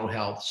defund mental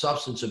health,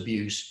 substance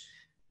abuse,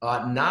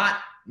 not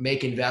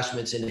make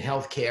investments in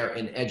healthcare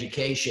and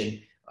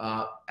education,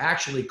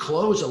 actually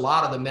close a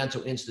lot of the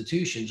mental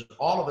institutions,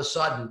 all of a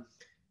sudden,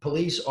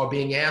 police are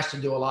being asked to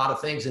do a lot of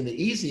things. And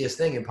the easiest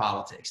thing in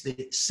politics,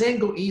 the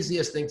single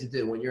easiest thing to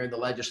do when you're in the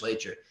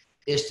legislature,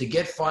 is to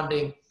get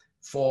funding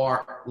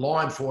for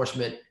law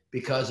enforcement,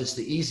 because it's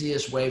the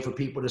easiest way for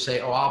people to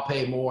say, oh, I'll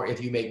pay more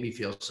if you make me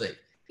feel safe.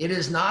 It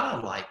is not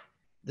unlike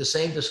the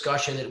same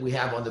discussion that we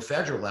have on the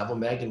federal level,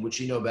 Megan, which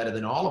you know better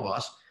than all of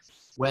us,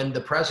 when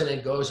the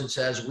president goes and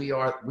says, we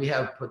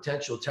have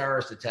potential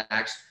terrorist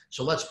attacks,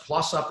 so let's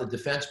plus up the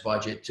defense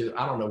budget to,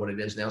 I don't know what it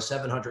is now,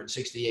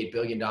 $768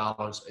 billion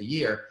a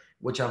year,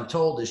 which I'm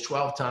told is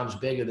 12 times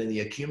bigger than the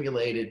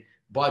accumulated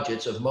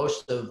budgets of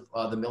most of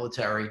the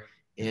military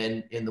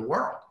in the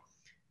world.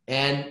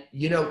 And,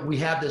 we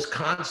have this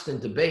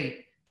constant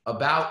debate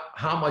about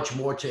how much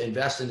more to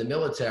invest in the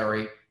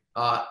military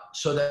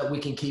so that we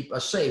can keep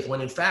us safe,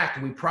 when in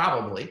fact, we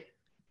probably,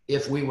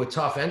 if we were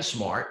tough and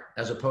smart,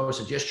 as opposed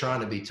to just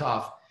trying to be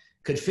tough,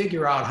 could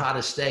figure out how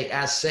to stay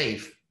as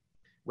safe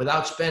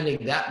without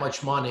spending that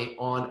much money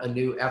on a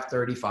new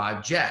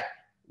F-35 jet,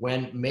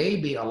 when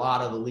maybe a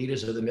lot of the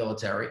leaders of the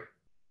military,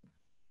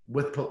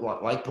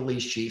 like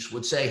police chiefs,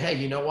 would say, hey,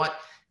 you know what?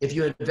 If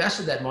you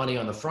invested that money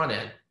on the front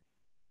end,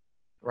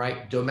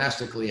 right,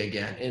 domestically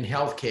again, in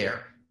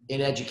healthcare,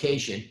 in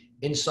education,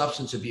 in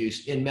substance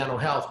abuse, in mental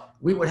health,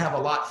 we would have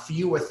a lot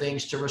fewer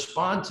things to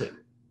respond to.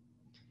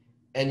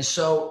 And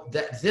so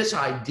this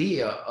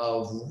idea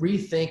of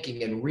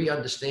rethinking and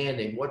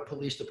re-understanding what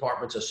police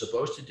departments are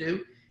supposed to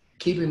do,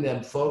 keeping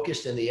them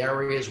focused in the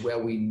areas where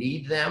we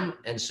need them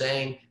and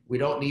saying, we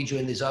don't need you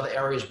in these other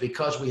areas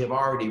because we have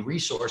already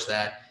resourced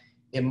that,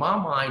 in my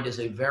mind is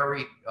a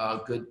very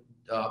good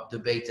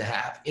debate to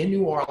have. In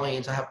New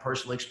Orleans, I have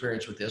personal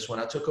experience with this. When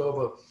I took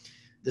over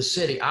the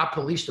city, our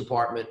police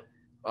department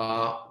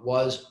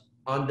was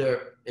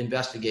under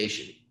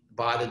investigation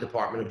by the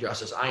Department of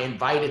Justice. I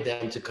invited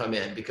them to come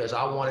in because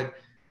I wanted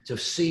to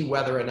see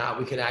whether or not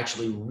we could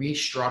actually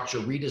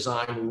restructure,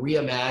 redesign,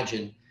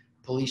 reimagine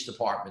police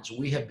departments.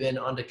 We have been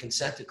under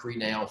consent decree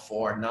now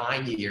for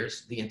 9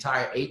 years, the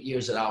entire 8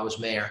 years that I was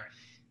mayor.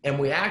 And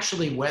we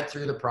actually went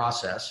through the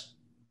process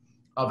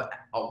of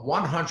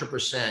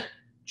 100%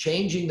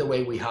 changing the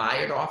way we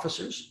hired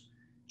officers,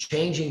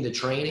 changing the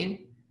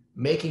training,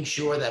 making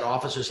sure that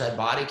officers had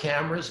body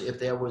cameras if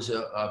there was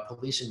a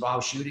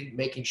police-involved shooting,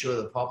 making sure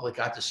the public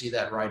got to see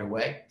that right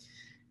away,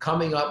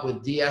 coming up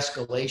with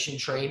de-escalation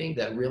training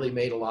that really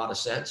made a lot of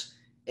sense.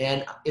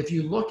 And if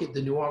you look at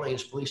the New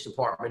Orleans Police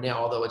Department now,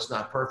 although it's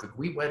not perfect,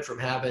 we went from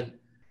having,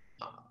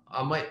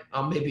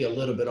 I'm maybe a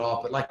little bit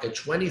off, but like a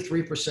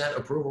 23%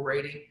 approval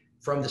rating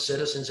from the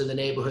citizens in the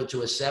neighborhood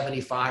to a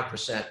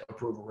 75%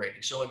 approval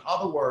rating. So in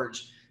other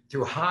words,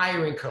 through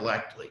hiring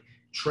correctly,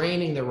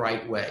 training the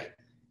right way,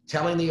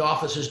 telling the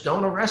officers,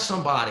 don't arrest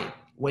somebody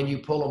when you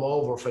pull them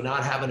over for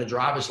not having a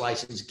driver's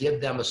license,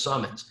 give them a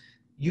summons.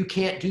 You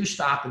can't do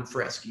stop and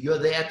frisk. You're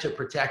there to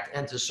protect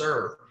and to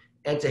serve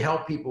and to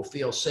help people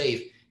feel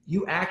safe.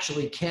 You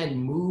actually can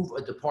move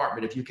a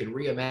department, if you can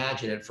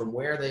reimagine it, from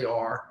where they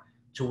are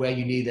to where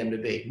you need them to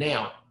be.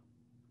 Now,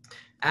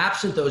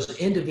 absent those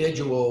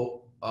individual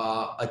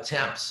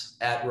attempts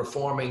at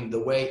reforming the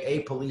way a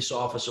police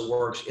officer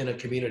works in a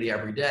community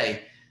every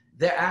day,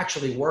 they're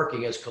actually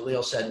working, as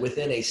Khalil said,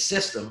 within a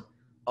system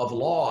of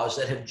laws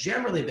that have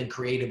generally been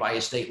created by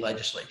a state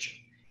legislature.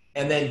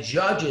 And then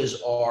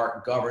judges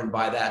are governed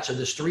by that. So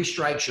there's 3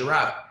 strikes, you're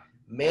out.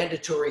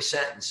 Mandatory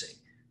sentencing,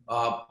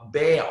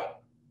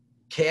 bail,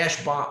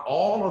 cash bond,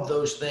 all of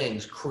those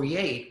things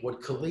create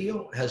what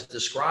Khalil has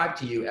described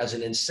to you as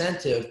an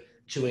incentive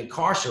to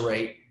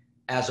incarcerate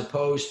as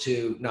opposed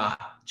to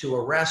not, to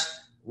arrest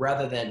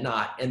rather than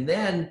not. And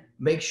then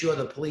make sure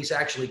the police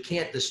actually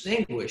can't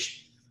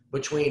distinguish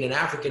between an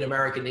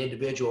African-American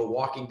individual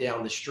walking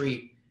down the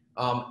street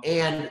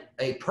and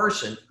a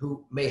person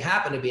who may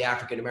happen to be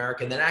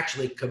African-American that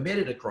actually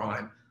committed a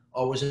crime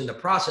or was in the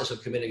process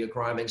of committing a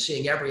crime, and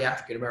seeing every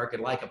African-American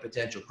like a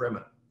potential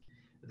criminal.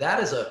 That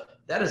is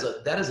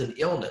an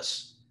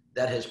illness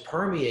that has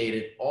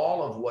permeated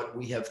all of what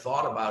we have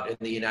thought about in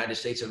the United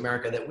States of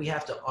America that we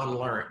have to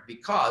unlearn,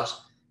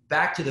 because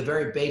back to the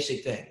very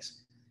basic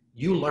things,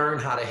 you learn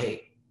how to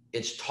hate.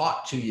 It's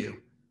taught to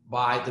you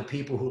by the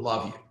people who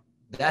love you.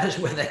 That is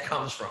where that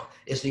comes from.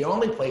 It's the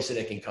only place that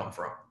it can come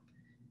from.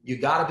 You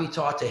got to be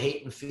taught to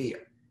hate and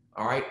fear,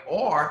 all right?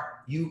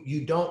 Or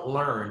you don't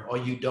learn, or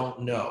you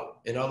don't know.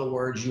 In other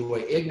words, you are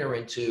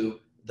ignorant to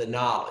the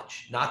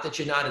knowledge. Not that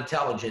you're not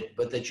intelligent,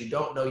 but that you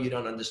don't know, you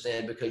don't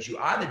understand, because you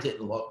either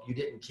didn't look, you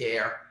didn't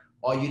care,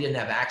 or you didn't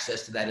have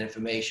access to that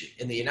information.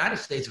 In the United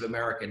States of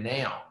America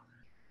now,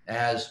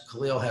 as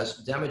Khalil has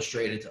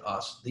demonstrated to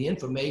us, the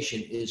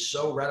information is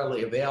so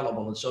readily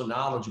available and so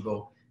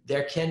knowledgeable,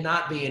 there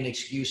cannot be an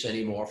excuse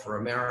anymore for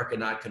America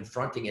not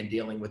confronting and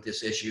dealing with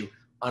this issue,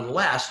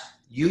 unless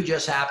you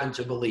just happen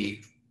to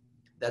believe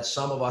that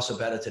some of us are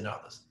better than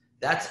others.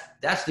 That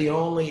is the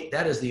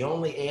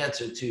only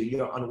answer to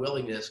your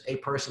unwillingness, a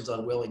person's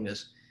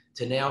unwillingness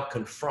to now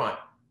confront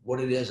what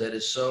it is that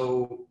is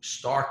so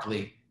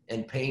starkly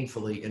and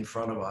painfully in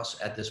front of us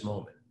at this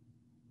moment.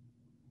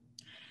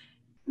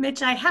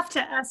 Mitch, I have to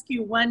ask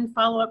you one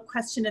follow-up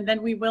question, and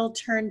then we will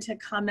turn to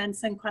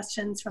comments and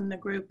questions from the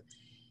group.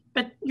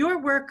 But your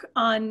work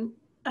on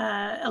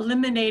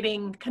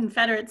eliminating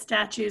Confederate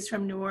statues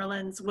from New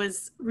Orleans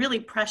was really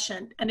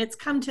prescient, and it's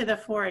come to the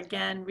fore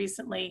again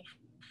recently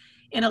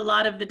in a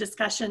lot of the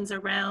discussions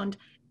around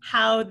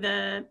how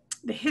the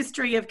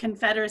history of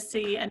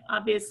Confederacy and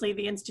obviously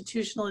the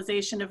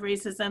institutionalization of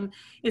racism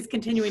is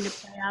continuing to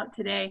play out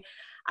today.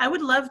 I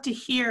would love to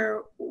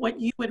hear what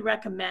you would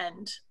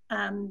recommend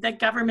that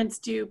governments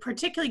do,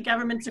 particularly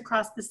governments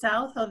across the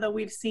South, although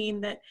we've seen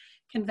that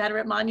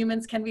Confederate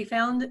monuments can be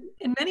found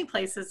in many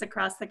places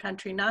across the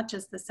country, not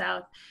just the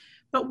South.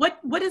 But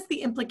what is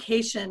the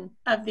implication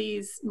of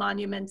these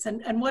monuments,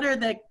 and what are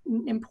the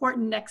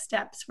important next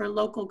steps for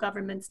local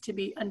governments to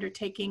be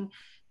undertaking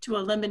to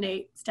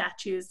eliminate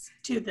statues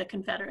to the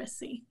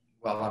Confederacy?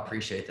 Well, I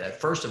appreciate that.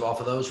 First of all,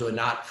 for those who are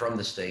not from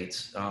the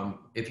States,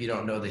 if you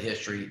don't know the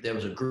history, there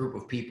was a group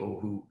of people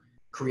who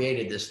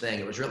created this thing.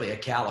 It was really a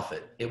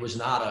caliphate. It was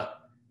not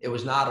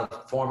a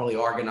formally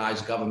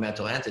organized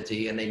governmental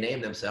entity, and they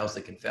named themselves the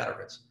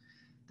Confederates.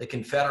 The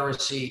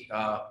Confederacy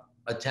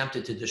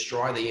attempted to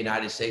destroy the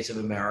United States of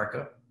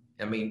America,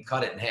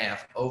 cut it in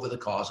half over the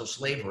cause of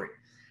slavery.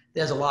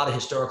 There's a lot of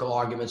historical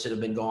arguments that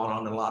have been going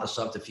on and a lot of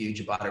subterfuge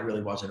about it.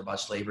 Really wasn't about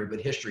slavery, but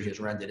history has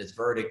rendered its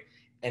verdict,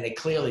 and it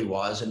clearly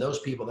was. And those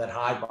people that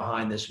hide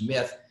behind this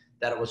myth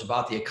that it was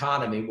about the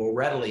economy will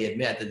readily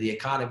admit that the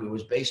economy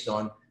was based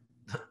on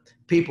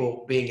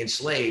people being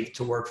enslaved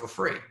to work for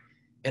free.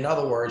 In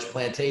other words,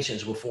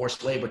 plantations were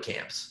forced labor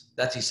camps.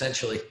 That's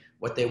essentially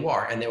what they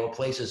were. And there were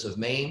places of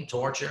maim,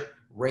 torture,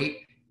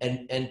 rape,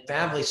 and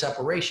family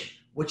separation,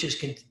 which is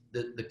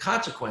the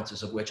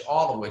consequences of which,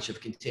 all of which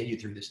have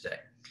continued through this day.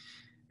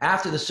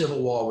 After the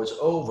Civil War was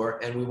over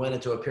and we went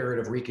into a period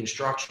of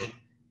Reconstruction,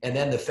 and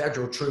then the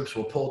federal troops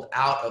were pulled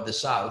out of the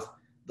South,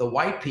 the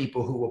white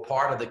people who were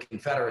part of the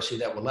Confederacy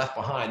that were left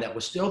behind, that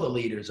were still the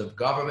leaders of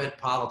government,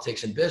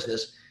 politics, and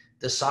business,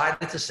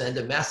 decided to send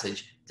a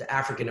message to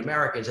African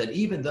Americans that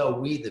even though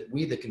we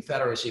the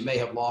Confederacy may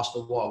have lost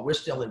the war, we're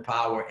still in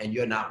power and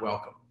you're not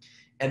welcome.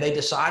 And they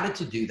decided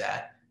to do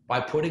that by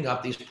putting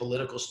up these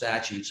political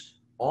statues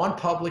on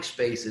public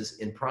spaces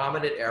in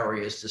prominent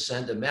areas to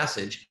send a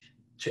message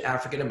to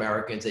African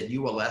Americans that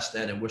you were less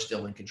than and we're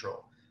still in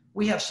control.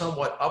 We have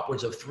somewhat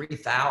upwards of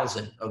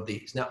 3,000 of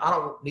these. Now, I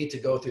don't need to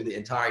go through the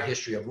entire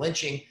history of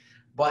lynching,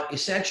 but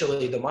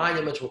essentially the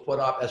monuments were put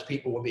up as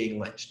people were being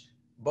lynched.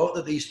 Both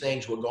of these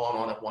things were going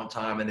on at one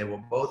time, and they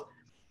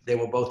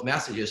were both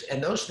messages,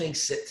 and those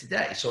things sit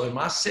today. So in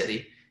my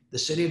city, the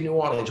city of New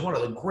Orleans, one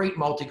of the great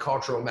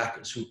multicultural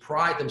meccas who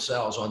pride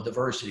themselves on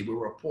diversity. We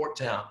were a port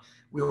town.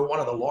 We were one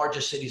of the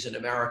largest cities in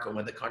America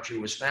when the country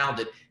was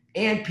founded,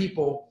 and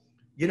people,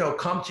 you know,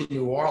 come to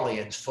New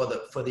Orleans for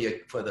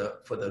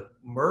the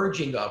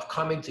merging of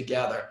coming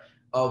together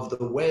of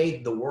the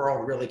way the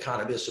world really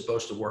kind of is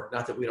supposed to work.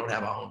 Not that we don't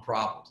have our own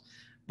problems,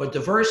 but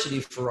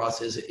diversity for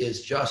us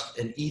is just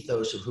an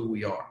ethos of who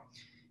we are.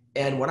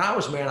 And when I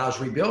was mayor and I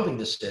was rebuilding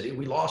the city,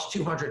 we lost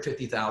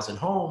 250,000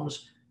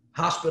 homes.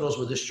 Hospitals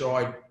were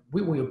destroyed.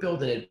 We were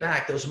building it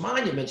back. Those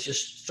monuments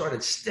just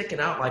started sticking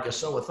out like a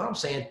sore thumb,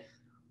 saying,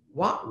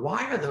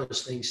 why are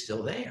those things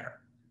still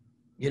there?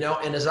 You know,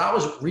 and as I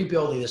was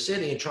rebuilding the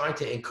city and trying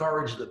to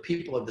encourage the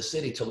people of the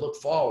city to look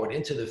forward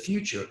into the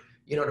future,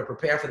 you know, to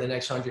prepare for the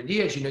next 100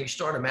 years, you know, you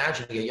start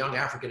imagining a young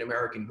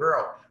African-American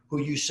girl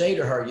who you say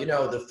to her, you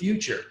know, the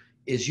future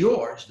is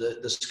yours.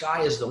 The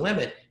sky is the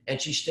limit. And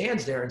she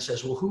stands there and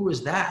says, well, who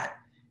is that?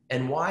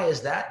 And why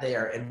is that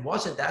there? And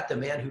wasn't that the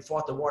man who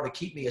fought the war to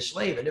keep me a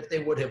slave? And if they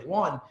would have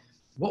won,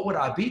 what would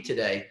I be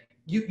today?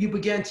 You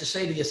begin to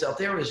say to yourself,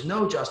 there is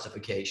no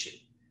justification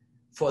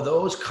for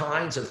those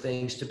kinds of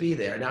things to be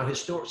there. Now,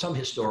 some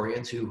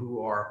historians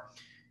who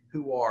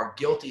are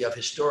guilty of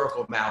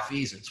historical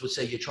malfeasance would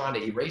say you're trying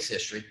to erase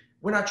history.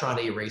 We're not trying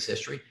to erase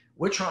history.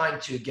 We're trying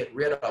to get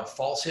rid of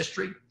false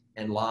history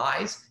and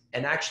lies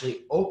and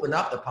actually open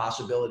up the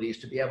possibilities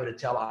to be able to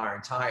tell our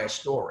entire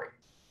story.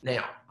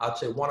 Now, I'll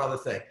say one other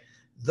thing.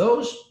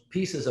 Those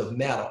pieces of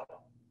metal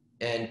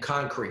and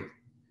concrete,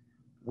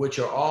 which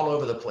are all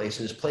over the place,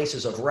 and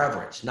places of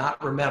reverence,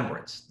 not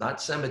remembrance,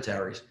 not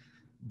cemeteries,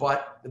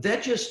 but they're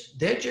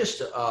just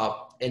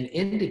an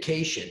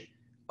indication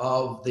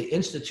of the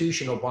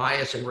institutional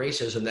bias and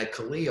racism that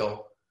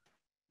Khalil,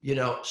 you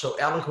know, so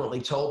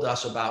eloquently told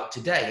us about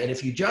today. And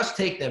if you just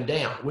take them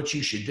down, which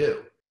you should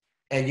do,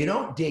 and you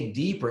don't dig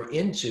deeper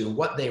into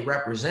what they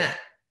represent,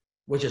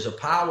 which is a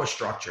power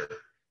structure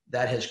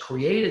that has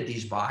created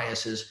these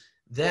biases,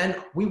 then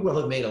we will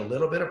have made a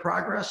little bit of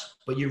progress,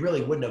 but you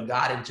really wouldn't have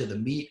got into the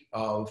meat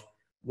of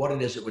what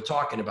it is that we're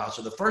talking about.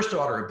 So the first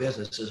order of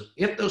business is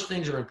if those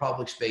things are in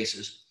public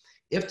spaces,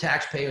 if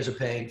taxpayers are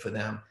paying for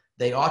them,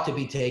 they ought to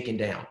be taken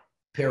down,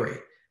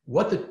 period.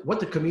 What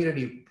the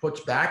community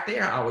puts back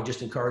there, I would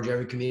just encourage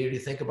every community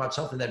to think about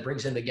something that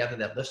brings them together,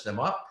 that lifts them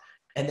up.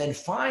 And then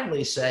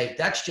finally say,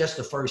 that's just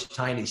the first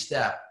tiny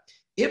step.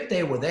 If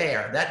they were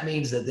there, that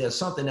means that there's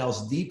something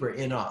else deeper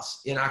in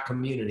us, in our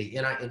community,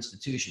 in our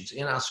institutions,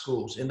 in our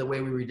schools, in the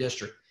way we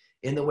redistrict,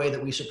 in the way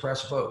that we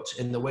suppress votes,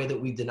 in the way that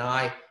we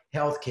deny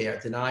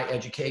healthcare, deny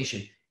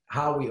education,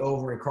 how we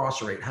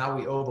over-incarcerate, how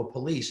we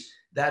over-police,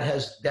 that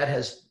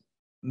has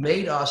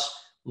made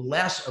us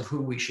less of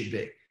who we should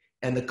be.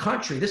 And the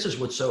country, this is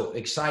what's so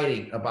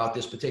exciting about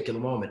this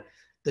particular moment,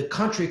 the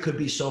country could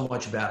be so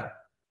much better.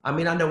 I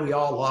mean, I know we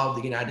all love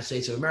the United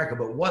States of America,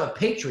 but what a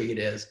patriot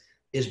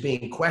is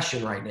being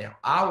questioned right now.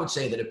 I would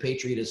say that a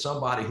patriot is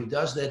somebody who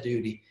does their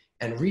duty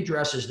and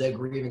redresses their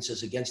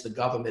grievances against the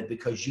government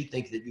because you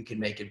think that you can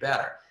make it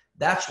better.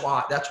 That's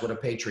what a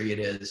patriot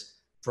is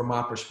from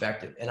my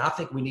perspective. And I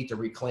think we need to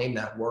reclaim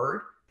that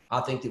word.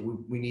 I think that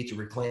we need to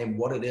reclaim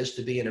what it is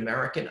to be an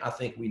American. I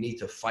think we need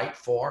to fight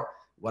for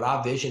what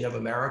our vision of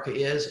America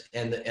is.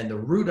 And the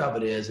root of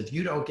it is, if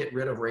you don't get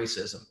rid of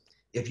racism,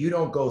 if you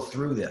don't go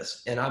through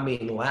this, and I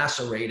mean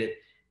lacerate it,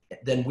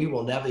 then we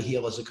will never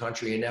heal as a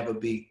country and never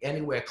be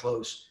anywhere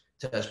close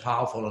to as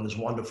powerful and as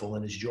wonderful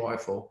and as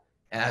joyful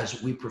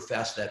as we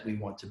profess that we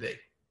want to be.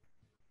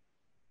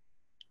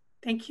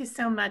 Thank you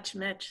so much,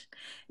 Mitch.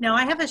 Now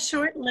I have a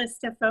short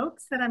list of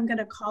folks that I'm going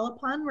to call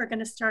upon. We're going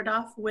to start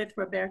off with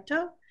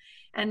Roberto.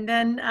 And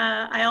then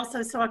I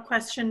also saw a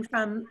question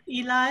from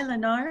Eli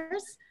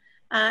Lenars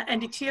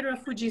and Ichiro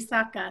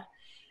Fujisaka.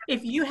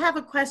 If you have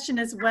a question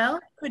as well,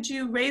 could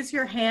you raise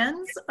your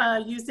hands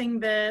using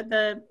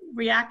the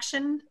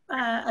reaction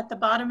at the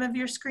bottom of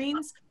your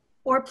screens,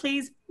 or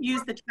please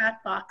use the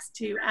chat box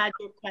to add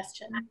your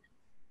question.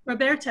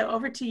 Roberto,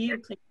 over to you,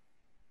 please.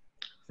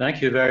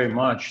 Thank you very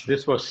much.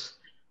 This was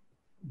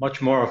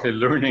much more of a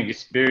learning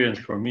experience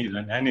for me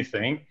than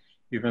anything,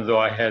 even though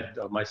I had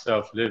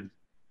myself lived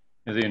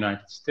in the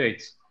United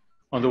States.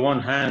 On the one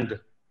hand,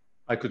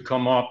 I could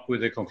come up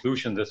with a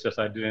conclusion that says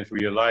I didn't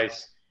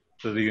realize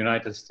that the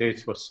United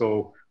States was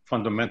so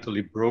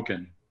fundamentally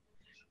broken.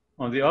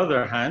 On the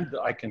other hand,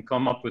 I can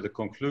come up with a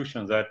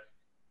conclusion that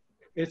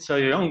it's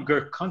a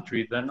younger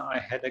country than I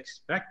had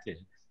expected,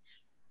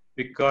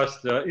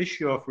 because the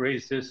issue of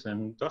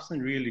racism doesn't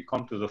really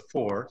come to the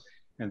fore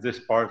in this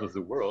part of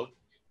the world,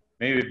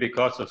 maybe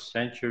because of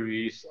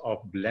centuries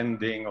of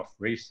blending of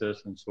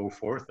races and so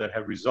forth that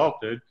have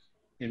resulted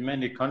in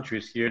many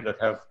countries here that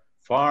have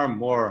far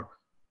more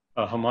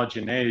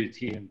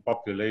homogeneity in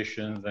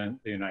population than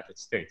the United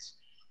States.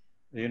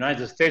 The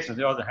United States, on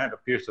the other hand,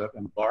 appears to have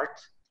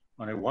embarked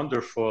on a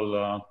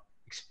wonderful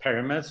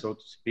experiment, so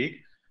to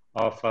speak,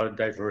 of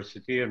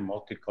diversity and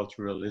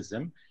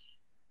multiculturalism.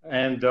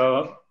 And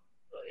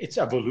its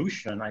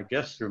evolution, I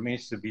guess,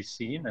 remains to be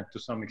seen. And to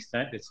some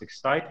extent, it's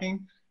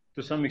exciting.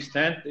 To some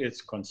extent,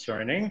 it's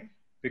concerning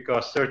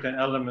because certain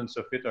elements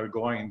of it are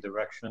going in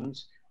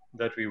directions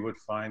that we would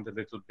find a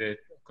little bit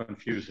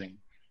confusing.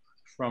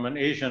 From an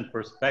Asian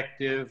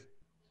perspective,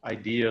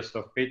 ideas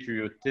of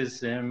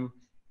patriotism,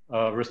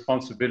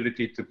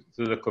 responsibility to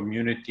the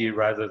community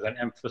rather than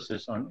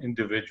emphasis on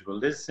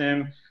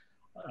individualism.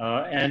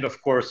 And of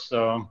course,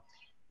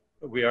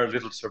 we are a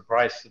little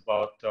surprised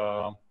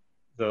about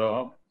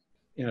the,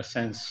 in a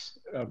sense,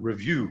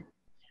 review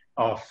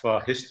of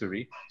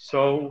history.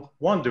 So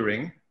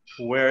wondering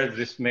where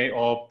this may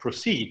all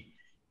proceed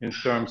in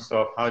terms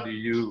of how do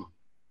you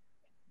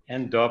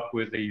end up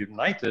with a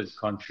united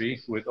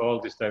country with all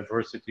these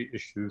diversity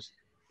issues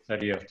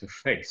that you have to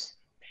face.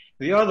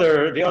 The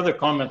other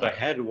comment I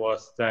had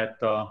was that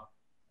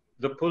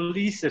the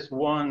police is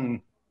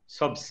one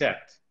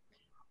subset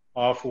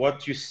of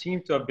what you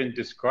seem to have been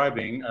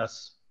describing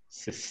as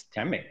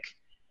systemic.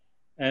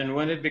 And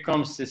when it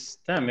becomes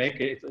systemic,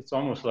 it's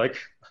almost like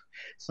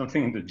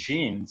something in the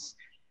genes.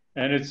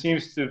 And it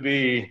seems to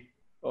be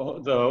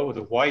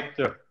the white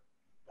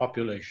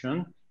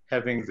population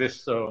having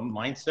this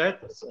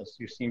mindset, as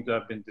you seem to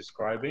have been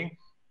describing,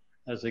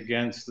 as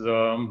against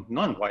the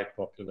non-white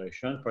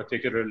population,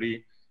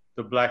 particularly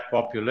the Black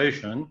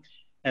population.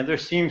 And there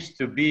seems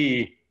to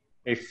be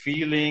a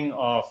feeling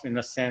of, in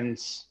a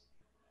sense,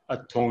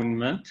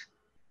 atonement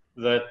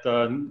that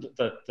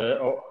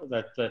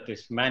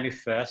is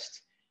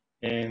manifest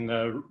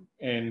in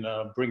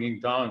bringing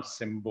down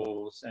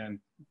symbols and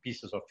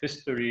pieces of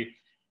history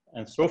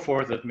and so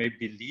forth that may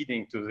be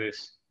leading to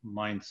this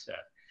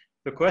mindset.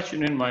 The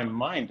question in my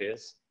mind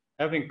is,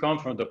 having come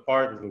from the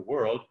part of the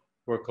world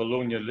where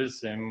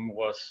colonialism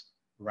was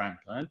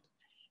rampant,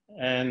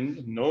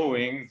 and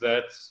knowing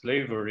that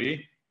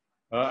slavery,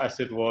 as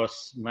it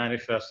was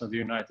manifest in the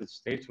United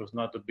States, was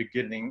not the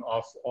beginning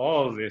of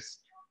all this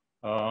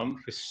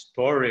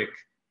historic,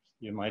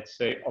 you might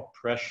say,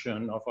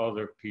 oppression of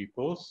other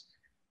peoples,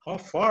 how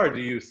far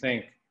do you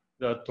think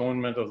the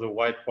atonement of the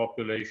white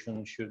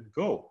population should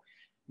go?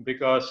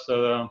 Because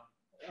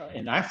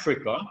in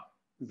Africa,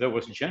 there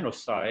was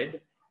genocide,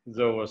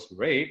 there was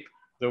rape,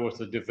 there was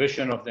the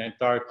division of the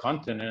entire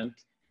continent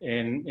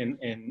in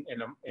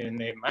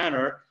a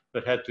manner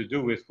that had to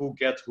do with who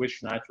gets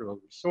which natural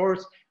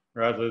resource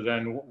rather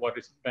than what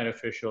is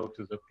beneficial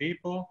to the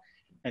people.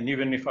 And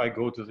even if I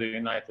go to the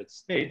United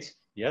States,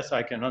 yes,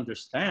 I can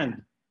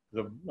understand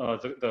the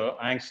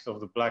angst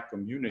of the Black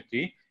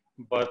community,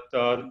 but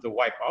the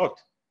wipe out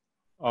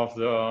of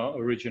the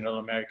original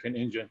American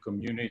Indian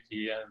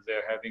community and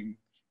they're having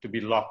to be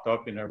locked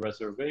up in a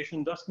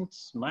reservation doesn't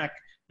smack,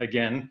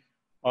 again,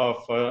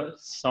 of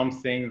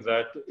something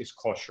that is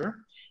kosher,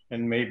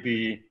 and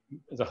maybe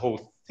the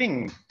whole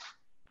thing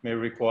may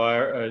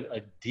require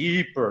a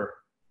deeper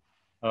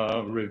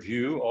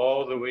review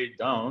all the way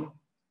down,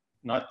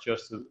 not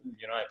just the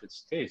United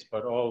States,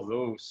 but all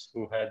those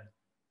who had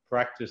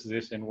practiced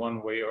this in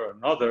one way or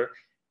another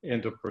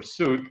in the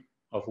pursuit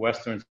of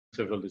Western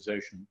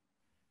civilization.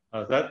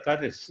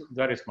 That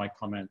is my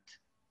comment.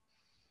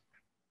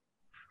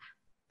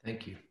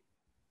 Thank you.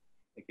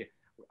 Thank you.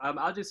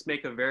 I'll just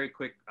make a very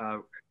quick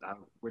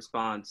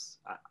response.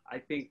 I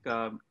think,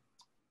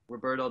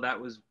 Roberto, that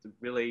was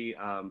really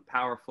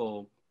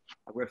powerful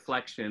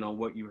reflection on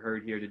what you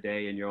heard here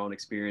today and your own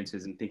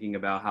experiences and thinking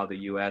about how the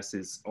U.S.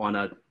 is on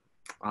a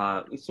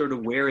sort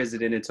of where is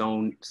it in its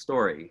own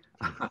story.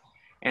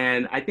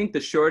 And I think the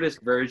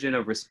shortest version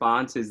of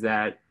response is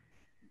that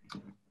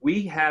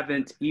we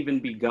haven't even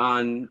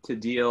begun to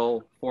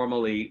deal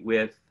formally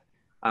with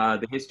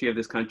the history of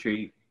this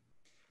country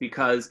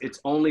because it's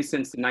only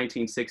since the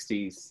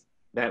 1960s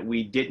that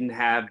we didn't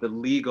have the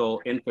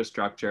legal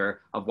infrastructure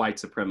of white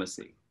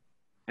supremacy.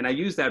 And I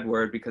use that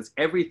word because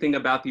everything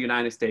about the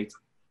United States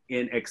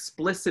in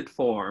explicit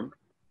form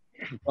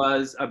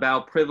was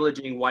about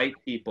privileging white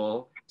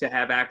people to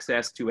have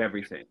access to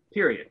everything,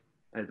 period.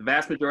 The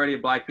vast majority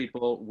of Black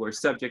people were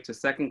subject to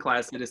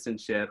second-class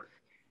citizenship,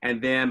 and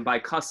then by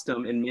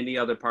custom in many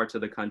other parts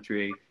of the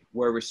country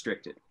were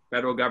restricted.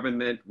 Federal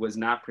government was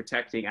not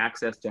protecting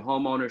access to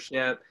home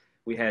ownership.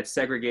 We had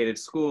segregated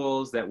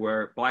schools that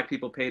were Black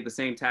people paid the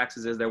same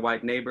taxes as their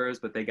white neighbors,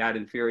 but they got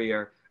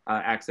inferior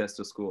access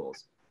to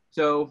schools.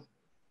 So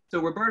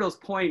Roberto's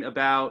point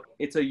about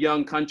it's a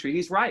young country,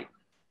 he's right.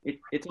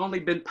 It's only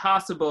been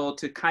possible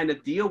to kind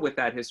of deal with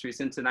that history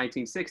since the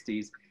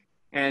 1960s.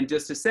 And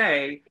just to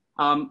say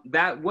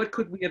that what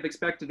could we have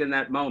expected in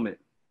that moment?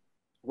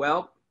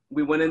 Well,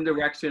 we went in the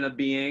direction of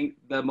being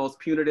the most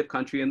punitive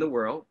country in the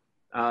world,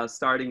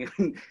 starting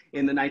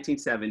in the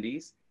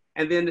 1970s.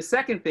 And then the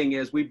second thing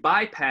is we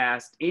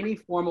bypassed any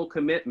formal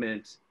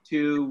commitment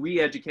to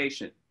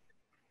re-education.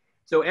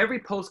 So every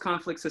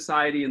post-conflict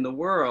society in the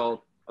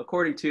world,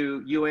 according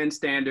to UN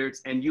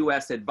standards and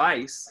US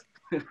advice,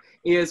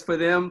 is for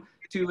them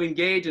to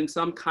engage in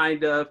some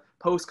kind of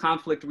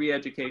post-conflict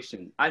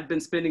re-education. I've been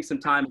spending some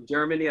time in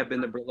Germany. I've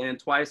been to Berlin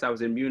twice. I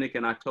was in Munich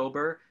in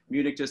October.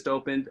 Munich just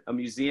opened a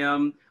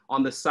museum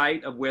on the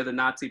site of where the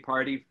Nazi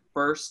Party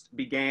first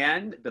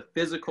began, the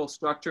physical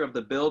structure of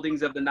the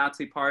buildings of the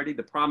Nazi Party,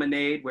 the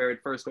promenade where it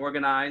first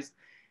organized,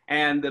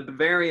 and the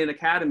Bavarian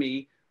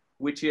Academy,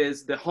 which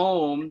is the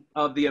home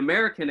of the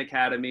American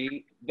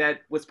Academy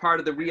that was part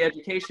of the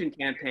re-education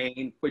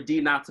campaign for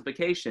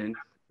denazification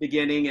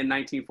beginning in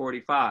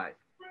 1945.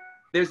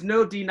 There's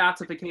no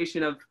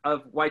denazification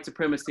of white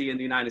supremacy in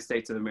the United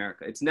States of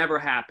America. It's never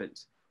happened.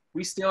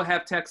 We still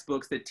have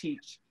textbooks that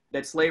teach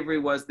that slavery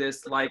was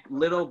this like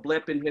little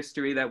blip in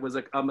history that was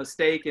a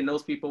mistake and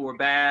those people were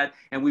bad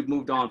and we've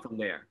moved on from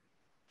there.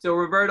 So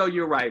Roberto,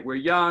 you're right, we're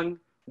young.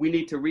 We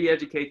need to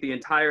re-educate the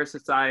entire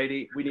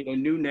society. We need a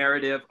new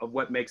narrative of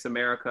what makes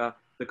America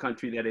the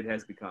country that it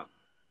has become.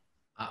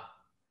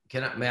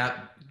 May I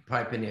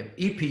pipe in here?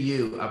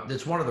 EPU,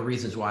 that's one of the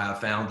reasons why I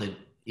founded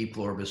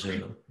Pluribus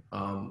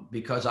Unum,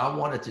 because I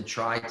wanted to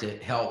try to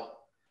help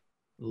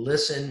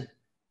listen,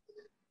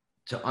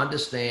 to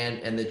understand,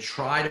 and to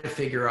try to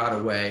figure out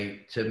a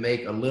way to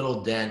make a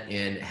little dent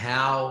in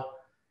how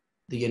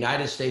the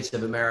United States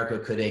of America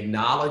could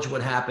acknowledge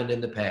what happened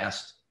in the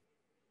past,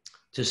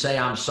 to say,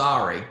 I'm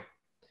sorry,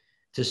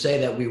 to say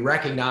that we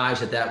recognize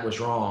that that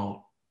was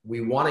wrong, we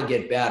want to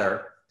get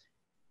better,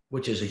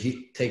 which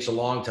takes a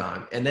long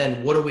time. And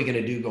then what are we going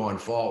to do going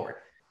forward?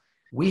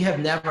 We have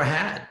never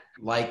had,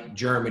 like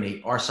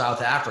Germany or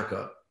South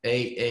Africa,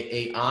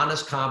 a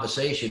honest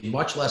conversation,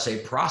 much less a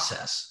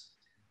process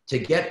to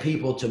get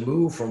people to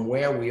move from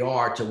where we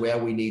are to where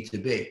we need to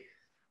be.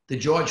 The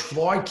George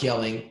Floyd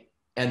killing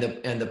and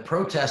the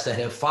protests that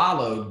have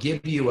followed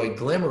give you a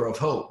glimmer of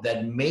hope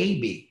that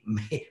maybe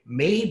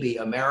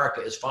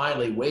America is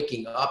finally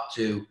waking up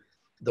to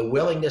the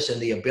willingness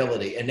and the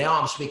ability. And now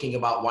I'm speaking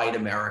about white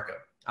America.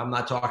 I'm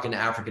not talking to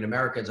African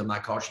Americans. I'm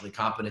not culturally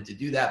competent to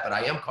do that, but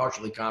I am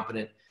culturally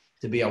competent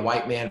to be a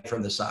white man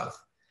from the South.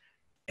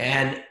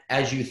 And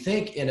as you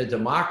think in a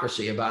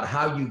democracy about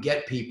how you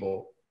get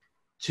people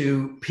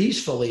to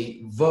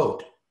peacefully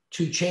vote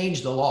to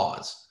change the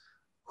laws,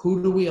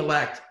 who do we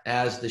elect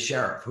as the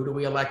sheriff? Who do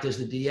we elect as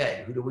the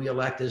DA? Who do we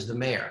elect as the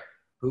mayor?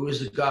 Who is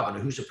the governor?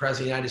 Who's the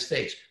president of the United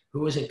States?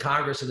 Who is in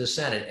Congress and the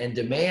Senate? And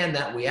demand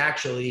that we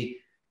actually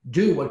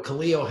do what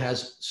Khalil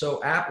has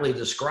so aptly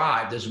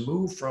described as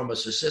move from a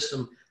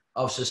system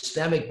of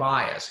systemic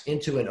bias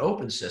into an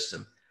open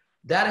system.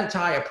 That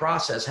entire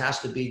process has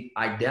to be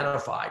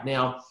identified.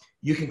 Now,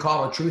 you can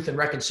call it truth and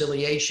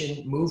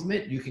reconciliation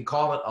movement. You can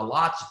call it a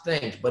lots of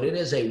things, but it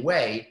is a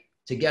way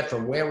to get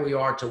from where we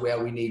are to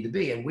where we need to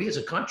be. And we as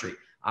a country,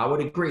 I would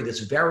agree,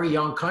 this very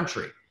young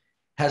country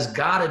has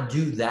got to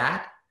do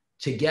that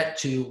to get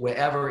to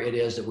wherever it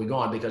is that we're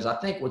going. Because I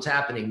think what's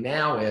happening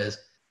now is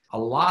a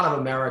lot of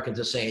Americans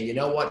are saying, you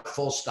know what,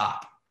 full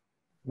stop.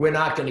 We're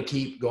not going to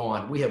keep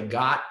going. We have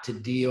got to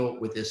deal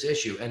with this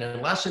issue. And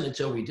unless and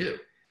until we do,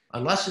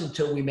 unless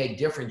until we make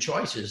different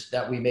choices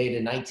that we made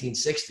in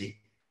 1960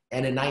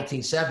 and in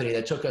 1970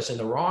 that took us in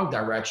the wrong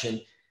direction,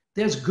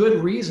 there's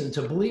good reason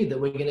to believe that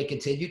we're going to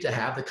continue to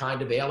have the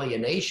kind of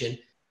alienation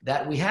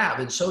that we have.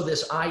 And so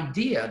this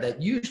idea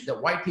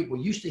that white people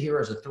used to hear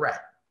as a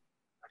threat,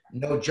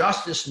 no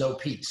justice, no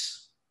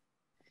peace,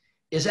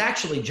 is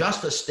actually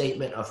just a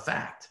statement of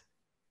fact.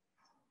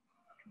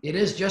 It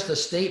is just a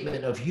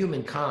statement of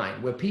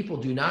humankind where people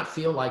do not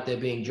feel like they're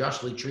being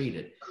justly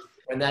treated,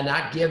 when they're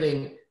not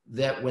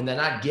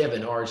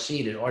given or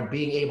ceded or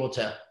being able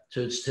to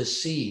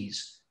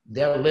seize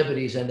their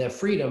liberties and their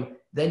freedom,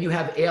 then you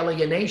have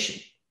alienation.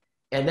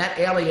 And that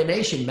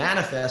alienation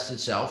manifests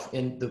itself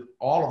in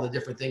all of the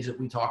different things that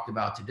we talked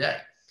about today.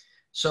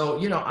 So,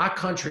 you know, our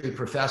country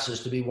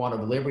professes to be one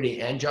of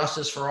liberty and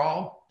justice for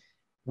all.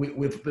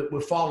 We've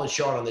fallen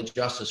short on the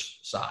justice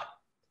side.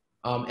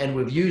 And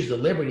we've used the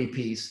liberty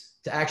piece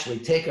to actually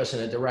take us in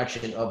a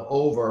direction of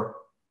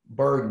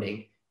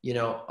overburdening, you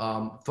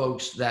know,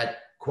 folks that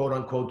quote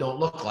unquote don't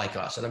look like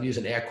us. And I'm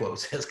using air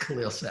quotes, as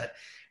Khalil said.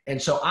 And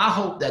so I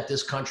hope that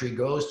this country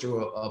goes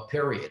through a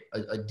period,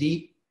 a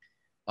deep,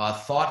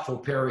 thoughtful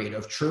period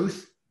of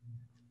truth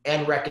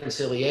and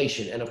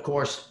reconciliation. And of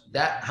course,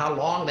 how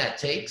long that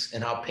takes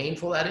and how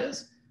painful that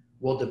is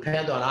will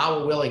depend on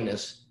our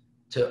willingness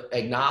to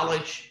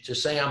acknowledge, to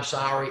say I'm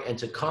sorry, and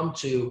to come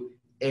to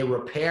a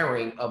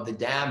repairing of the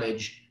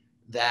damage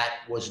that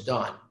was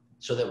done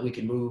so that we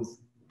can move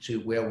to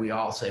where we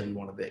all say we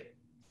want to be.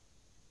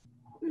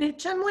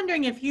 Mitch, I'm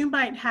wondering if you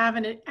might have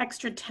an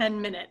extra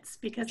 10 minutes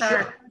because Sure.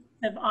 Our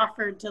have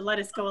offered to let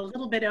us go a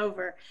little bit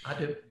over. I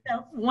do.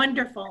 So,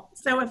 wonderful.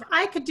 So if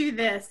I could do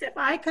this, if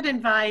I could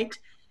invite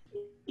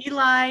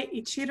Eli,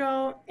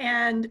 Ichiro,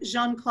 and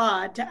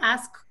Jean-Claude to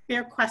ask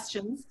their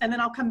questions, and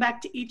then I'll come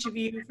back to each of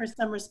you for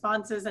some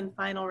responses and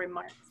final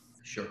remarks.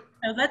 Sure.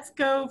 So let's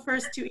go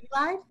first to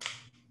Eli,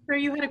 where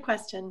you had a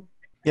question.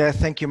 Yeah,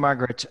 thank you,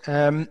 Margaret.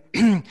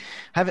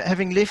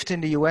 Having lived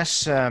in the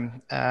US,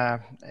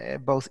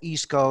 both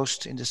East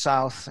Coast, in the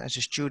South as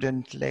a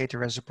student,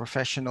 later as a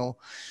professional,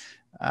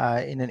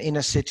 in an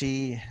inner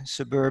city,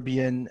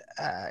 suburban.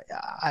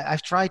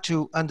 I've tried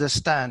to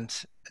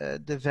understand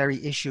the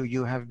very issue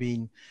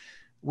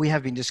we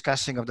have been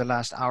discussing over the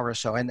last hour or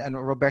so, and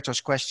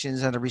Roberto's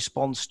questions and the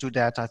response to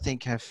that, I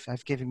think,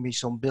 have given me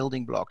some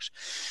building blocks.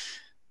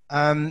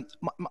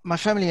 My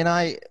family and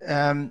I,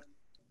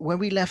 when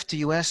we left the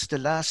US the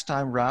last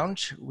time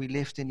round, we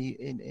lived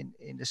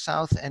in the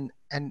South, and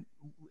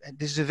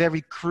this is a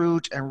very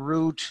crude and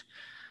rude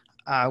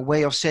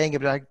way of saying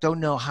it, but I don't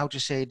know how to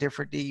say it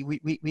differently.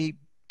 We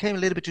came a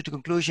little bit to the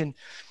conclusion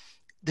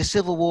the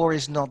Civil War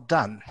is not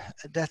done.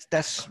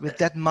 That's with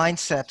that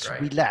mindset right.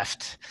 We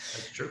left.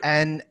 That's true.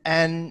 And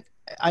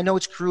I know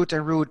it's crude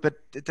and rude, but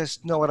there's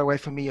no other way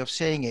for me of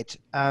saying it.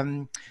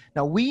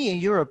 Now we in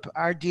Europe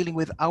are dealing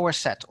with our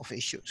set of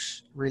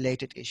issues,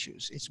 related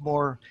issues. It's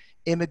more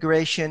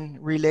immigration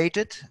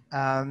related.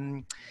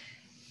 And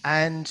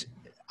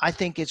I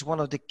think it's one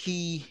of the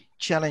key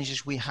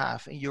challenges we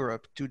have in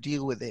Europe to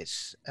deal with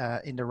this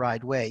in the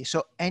right way.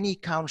 So any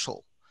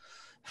counsel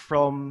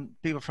from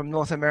people from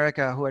North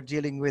America who are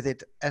dealing with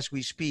it as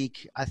we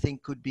speak, I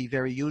think could be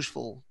very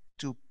useful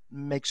to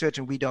make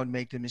certain we don't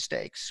make the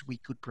mistakes we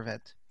could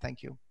prevent.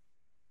 Thank you.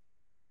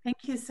 Thank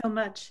you so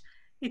much.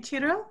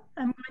 Ichiro,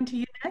 I'm going to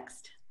you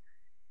next.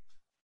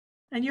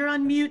 And you're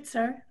on mute,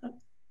 sir.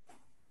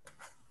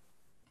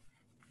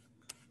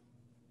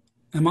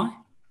 Am I?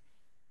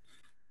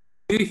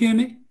 Do you hear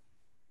me?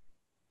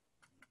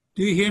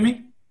 Do you hear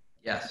me?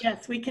 Yes.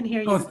 Yes, we can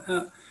hear you.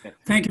 Oh,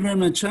 thank you very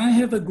much. I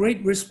have a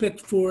great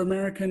respect for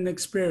American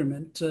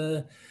experiment.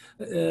 However,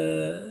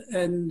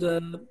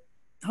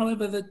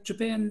 that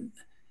Japan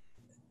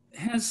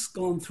has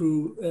gone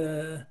through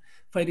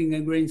fighting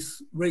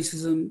against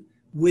racism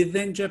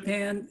within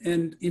Japan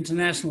and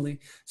internationally.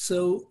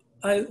 So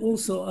I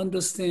also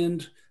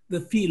understand the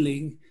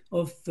feeling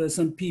of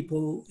some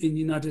people in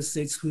the United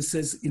States who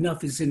says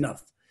enough is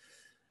enough.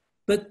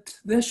 But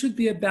there should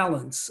be a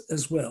balance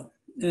as well.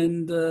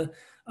 And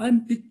I'm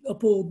a bit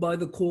appalled by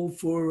the call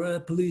for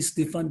police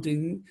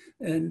defunding.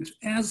 And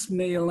as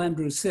Mayor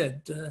Landrieu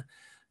said,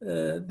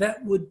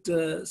 that would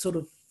sort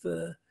of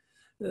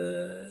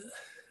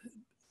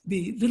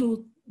be a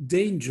little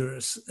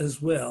dangerous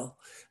as well,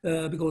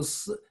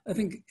 because I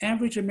think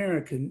average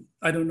American,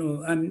 I don't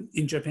know, I'm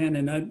in Japan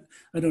and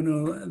I don't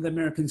know the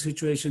American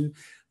situation,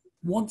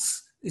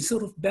 wants a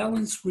sort of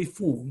balanced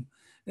reform.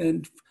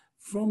 And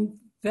from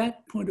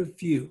that point of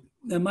view,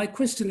 now my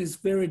question is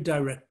very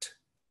direct.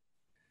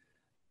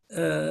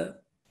 I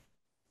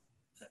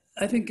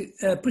think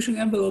pushing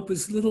envelope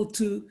is a little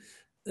too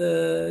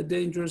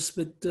dangerous,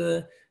 but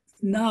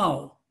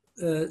now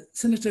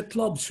Senator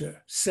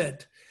Klobuchar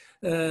said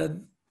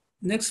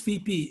next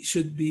VP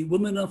should be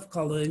woman of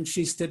color, and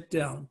she stepped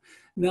down.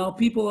 Now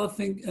people are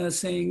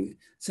saying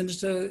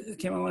Senator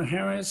Kamala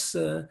Harris,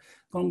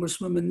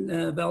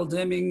 Congresswoman Val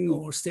Deming,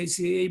 or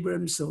Stacey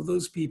Abrams, or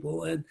those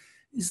people. And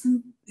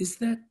isn't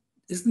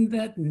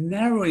that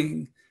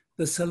narrowing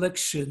the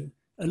selection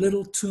a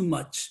little too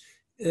much?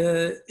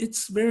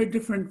 It's very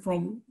different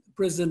from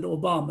President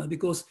Obama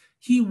because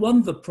he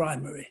won the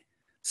primary.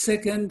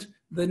 Second,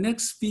 the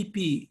next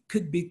VP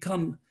could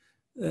become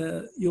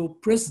your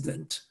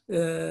president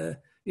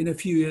in a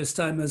few years'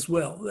 time as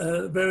well,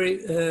 very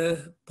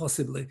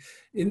possibly.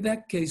 In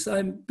that case,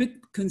 I'm a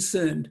bit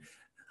concerned.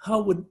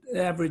 How would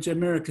average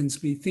Americans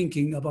be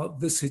thinking about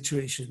this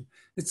situation?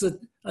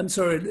 I'm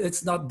sorry,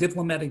 it's not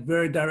diplomatic,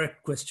 very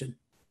direct question.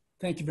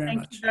 Thank you very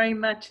much. Thank you very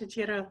much,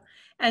 Ichiro.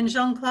 And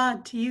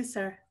Jean-Claude, to you,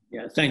 sir.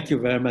 Yeah, thank you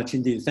very much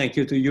indeed. Thank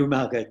you to you,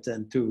 Margaret,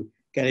 and to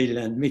Khalil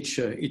and Mitch.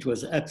 It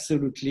was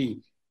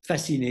absolutely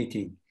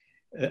fascinating.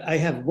 I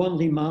have one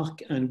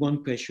remark and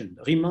one question.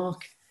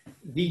 Remark,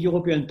 the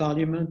European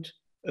Parliament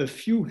a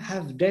few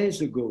half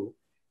days ago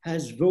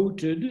has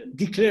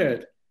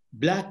declared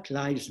Black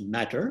Lives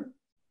Matter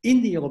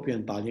in the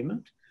European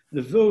Parliament.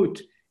 The vote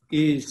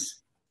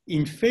is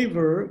in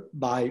favor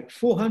by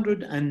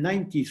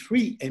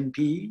 493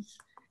 MPs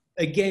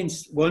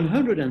against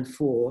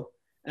 104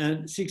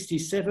 and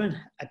 67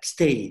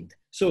 abstained.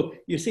 So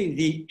you see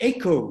the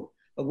echo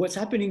of what's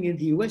happening in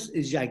the US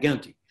is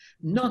gigantic.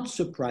 Not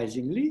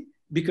surprisingly,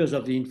 because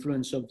of the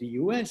influence of the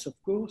US, of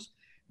course,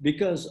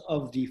 because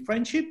of the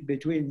friendship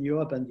between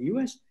Europe and the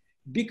US,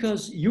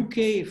 because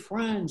UK,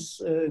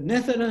 France,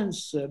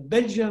 Netherlands,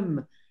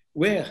 Belgium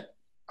were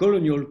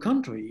colonial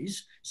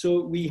countries.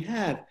 So we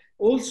have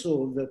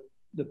also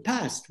the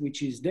past,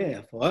 which is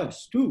there for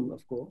us too,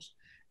 of course.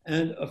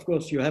 And of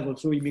course, you have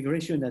also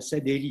immigration, as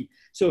said Elie.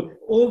 So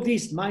all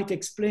this might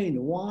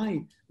explain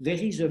why there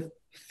is a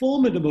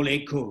formidable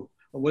echo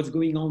of what's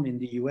going on in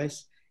the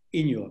US,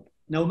 in Europe.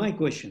 Now, my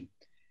question,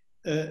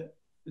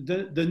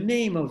 the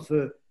name of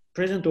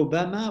President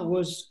Obama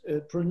was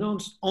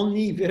pronounced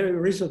only very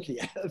recently,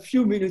 a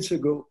few minutes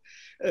ago.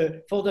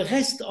 For the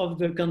rest of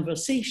the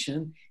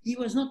conversation, he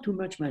was not too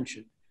much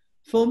mentioned.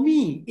 For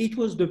me, it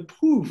was the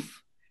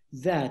proof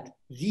that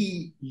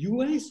the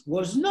US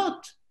was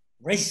not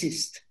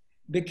racist,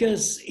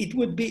 because it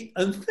would be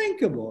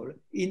unthinkable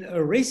in a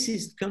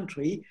racist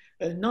country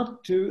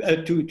not to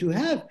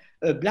have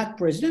a black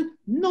president,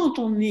 not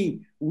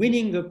only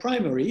winning the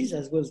primaries,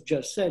 as was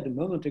just said a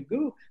moment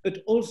ago,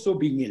 but also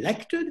being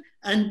elected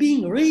and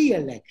being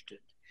re-elected.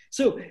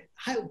 So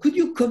could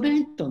you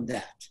comment on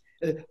that?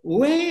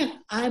 Where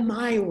am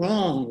I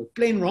wrong,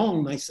 plain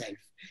wrong myself,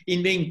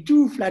 in being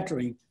too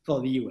flattering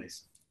for the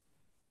US?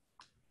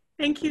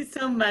 Thank you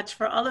so much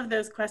for all of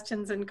those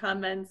questions and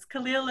comments.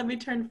 Khalil, let me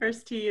turn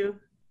first to you.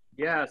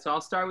 Yeah, so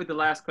I'll start with the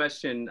last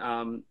question,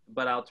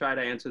 but I'll try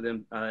to answer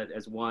them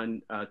as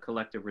one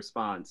collective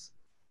response.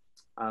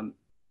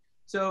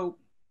 So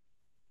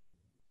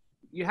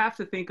you have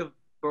to think of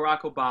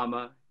Barack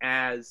Obama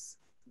as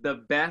the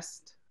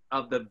best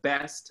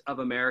of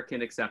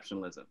American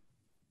exceptionalism.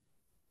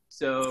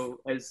 So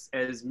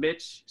as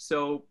Mitch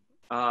so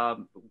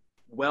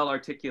well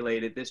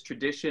articulated, this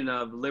tradition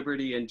of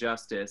liberty and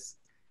justice,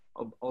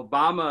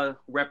 Obama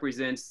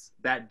represents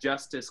that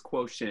justice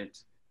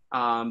quotient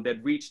that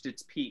reached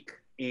its peak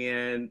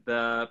in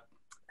the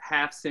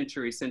half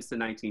century since the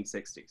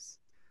 1960s.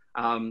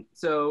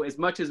 So as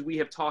much as we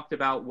have talked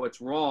about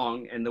what's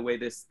wrong and the way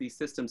these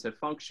systems have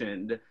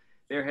functioned,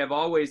 there have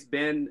always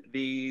been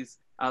these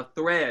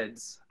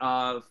threads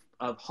of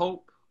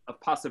hope, of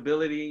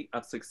possibility,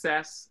 of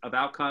success, of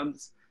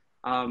outcomes.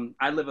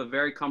 I live a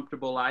very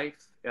comfortable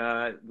life,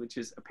 which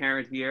is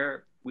apparent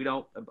here.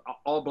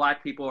 All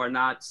Black people are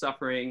not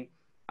suffering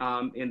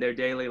in their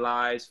daily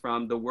lives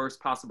from the worst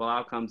possible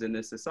outcomes in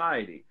this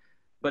society.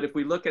 But if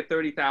we look at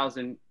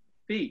 30,000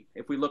 feet,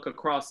 if we look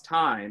across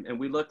time and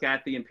we look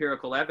at the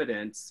empirical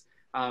evidence,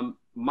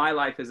 my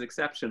life is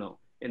exceptional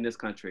in this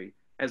country,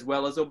 as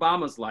well as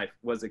Obama's life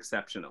was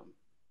exceptional.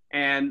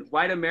 And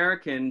white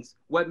Americans,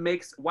 what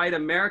makes white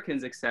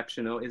Americans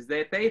exceptional is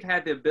that they've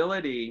had the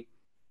ability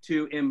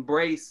to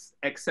embrace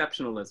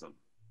exceptionalism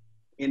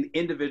in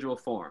individual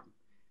form.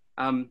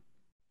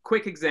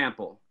 Quick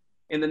example,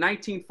 in the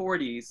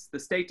 1940s, the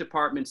State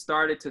Department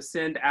started to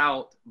send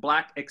out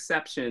Black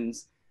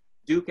exceptions,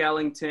 Duke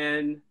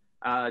Ellington,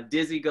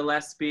 Dizzy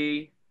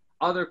Gillespie,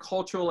 other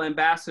cultural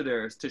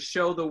ambassadors to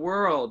show the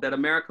world that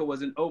America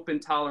was an open,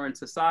 tolerant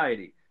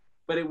society.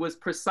 But it was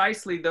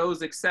precisely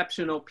those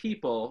exceptional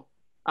people,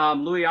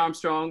 Louis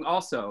Armstrong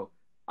also,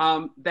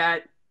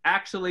 that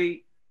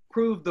actually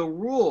proved the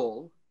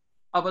rule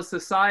of a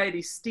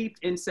society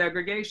steeped in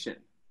segregation,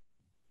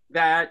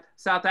 that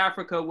South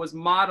Africa was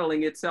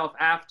modeling itself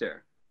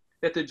after,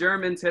 that the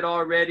Germans had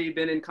already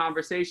been in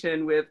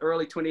conversation with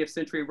early 20th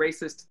century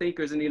racist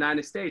thinkers in the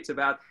United States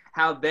about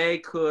how they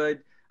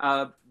could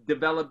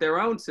develop their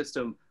own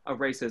system of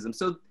racism.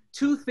 So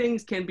two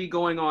things can be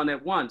going on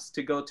at once,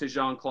 to go to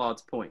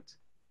Jean-Claude's point.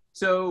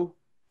 So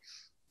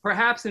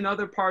perhaps in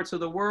other parts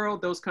of the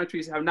world, those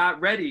countries are not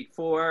ready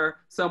for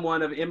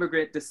someone of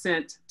immigrant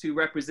descent to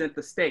represent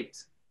the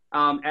state,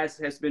 as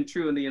has been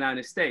true in the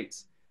United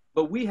States.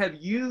 But we have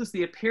used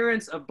the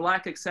appearance of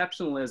Black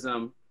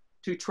exceptionalism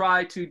to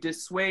try to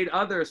dissuade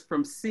others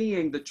from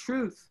seeing the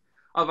truth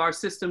of our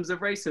systems of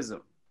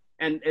racism.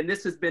 And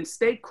this has been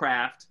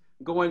statecraft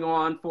going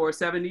on for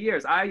 70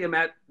 years. I am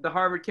at the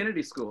Harvard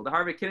Kennedy School. The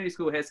Harvard Kennedy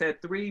School has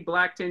had 3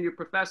 Black tenured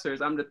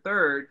professors. I'm the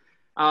 3rd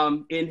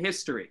in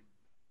history.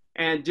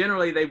 And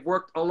generally they've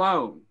worked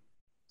alone.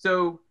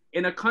 So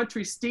in a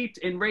country steeped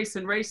in race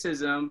and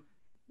racism,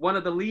 one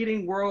of the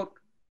leading world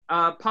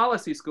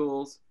policy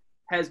schools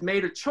has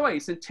made a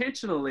choice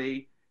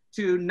intentionally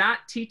to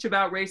not teach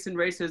about race and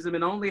racism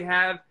and only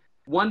have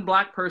one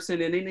Black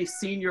person in any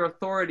senior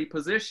authority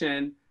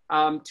position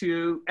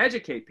to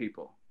educate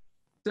people.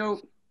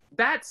 So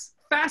that's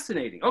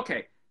fascinating.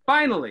 Okay,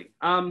 finally,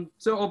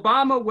 so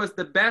Obama was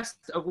the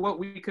best of what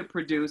we could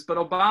produce, but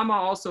Obama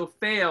also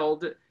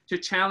failed to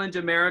challenge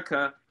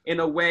America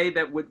in a way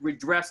that would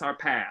redress our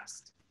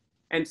past.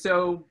 And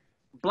so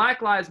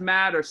Black Lives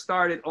Matter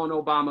started on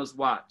Obama's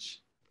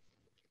watch.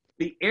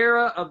 The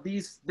era of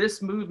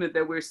this movement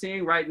that we're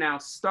seeing right now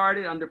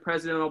started under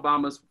President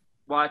Obama's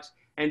watch,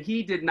 and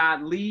he did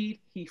not lead,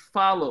 he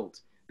followed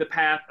the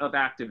path of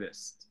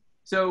activists.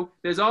 So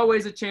there's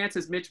always a chance,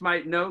 as Mitch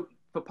might note,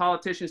 for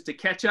politicians to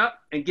catch up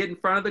and get in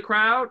front of the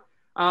crowd.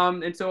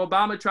 And so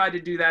Obama tried to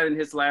do that in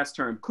his last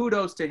term.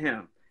 Kudos to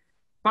him.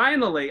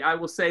 Finally, I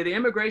will say the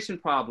immigration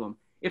problem.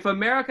 If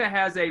America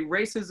has a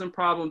racism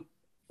problem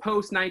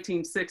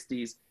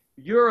post-1960s,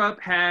 Europe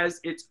has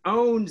its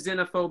own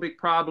xenophobic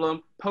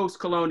problem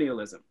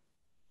post-colonialism.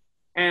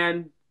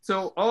 And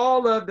so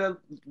all of the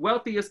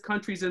wealthiest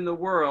countries in the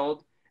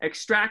world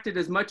extracted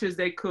as much as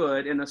they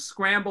could in a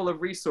scramble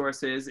of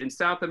resources in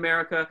South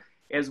America,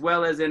 as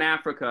well as in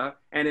Africa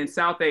and in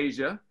South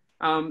Asia.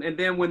 And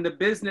then when the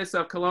business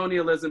of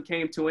colonialism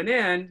came to an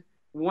end,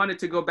 wanted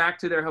to go back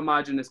to their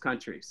homogenous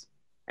countries.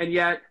 And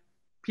yet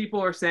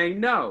people are saying,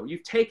 no,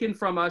 you've taken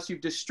from us,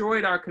 you've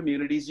destroyed our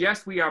communities.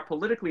 Yes, we are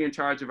politically in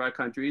charge of our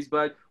countries,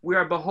 but we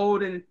are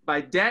beholden by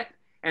debt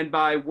and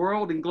by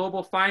world and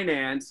global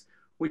finance,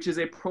 which is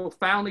a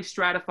profoundly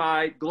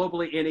stratified,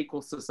 globally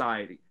unequal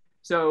society.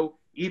 So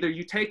either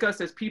you take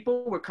us as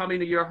people, we're coming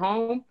to your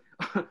home,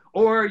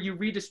 or you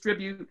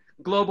redistribute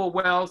global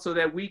well so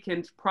that we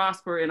can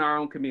prosper in our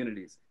own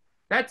communities.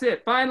 That's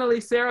it.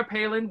 Finally, Sarah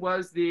Palin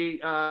was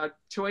the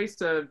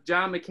choice of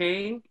John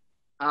McCain.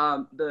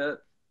 John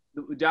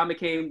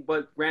McCain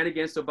ran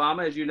against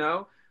Obama, as you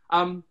know.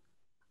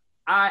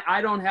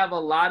 I don't have a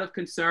lot of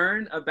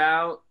concern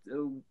about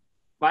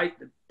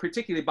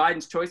particularly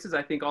Biden's choices.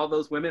 I think all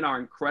those women are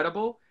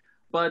incredible.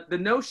 But the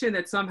notion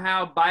that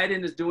somehow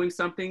Biden is doing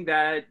something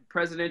that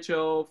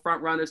presidential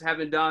frontrunners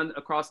haven't done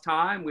across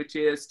time, which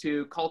is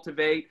to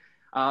cultivate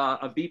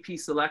a VP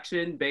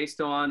selection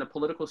based on a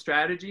political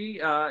strategy,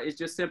 is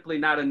just simply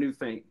not a new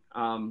thing.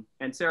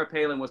 And Sarah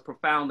Palin was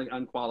profoundly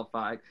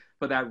unqualified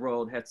for that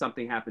role had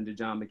something happened to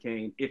John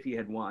McCain if he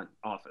had won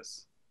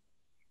office.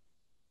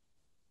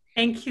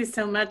 Thank you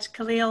so much,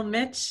 Khalil.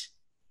 Mitch?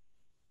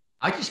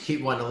 I just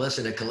keep wanting to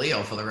listen to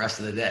Khalil for the rest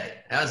of the day.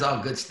 That was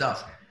all good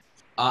stuff.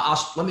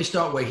 Let me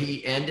start where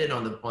he ended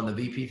on the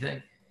VP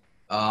thing.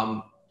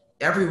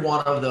 Every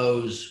one of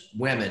those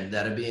women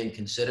that are being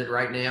considered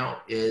right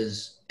now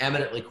is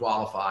eminently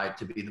qualified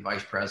to be the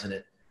vice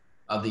president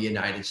of the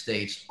United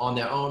States on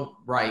their own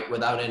right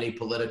without any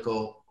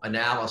political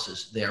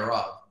analysis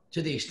thereof.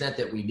 To the extent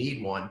that we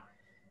need one,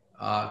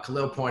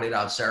 Khalil pointed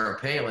out Sarah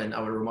Palin. I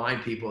would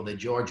remind people that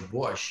George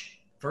Bush,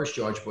 first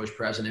George Bush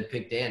president,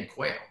 picked Dan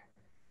Quayle,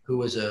 who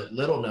was a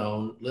little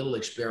known, little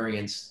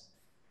experienced,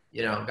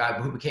 guy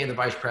who became the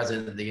vice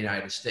president of the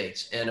United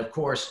States. And of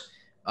course,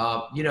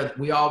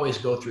 we always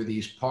go through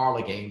these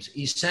parlor games.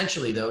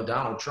 Essentially, though,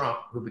 Donald Trump,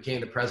 who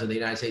became the president of the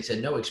United States,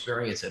 had no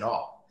experience at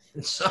all.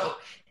 And so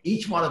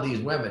each one of these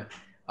women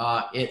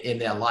in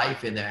their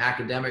life, in their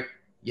academic,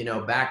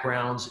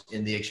 backgrounds,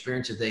 in the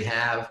experiences they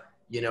have,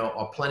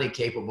 are plenty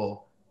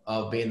capable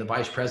of being the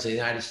vice president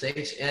of the United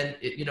States. And,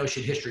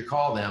 should history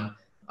call them,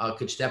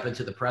 could step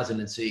into the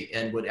presidency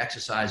and would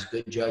exercise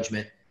good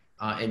judgment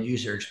and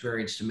use their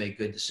experience to make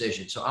good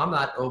decisions. So I'm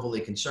not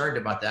overly concerned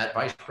about that.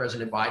 Vice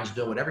President Biden's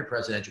doing what every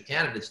presidential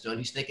candidate's doing.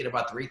 He's thinking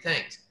about three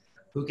things.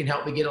 Who can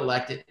help me get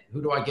elected?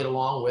 Who do I get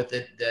along with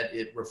that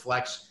it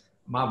reflects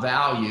my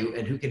value?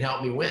 And who can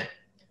help me win?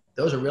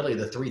 Those are really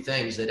the three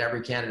things that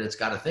every candidate's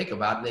got to think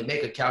about. And they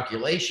make a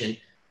calculation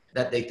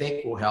that they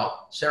think will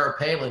help. Sarah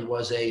Palin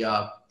was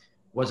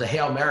a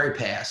Hail Mary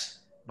pass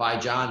by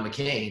John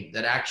McCain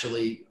that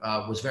actually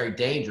was very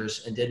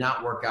dangerous and did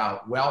not work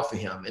out well for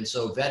him. And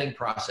so vetting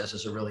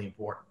processes are really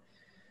important.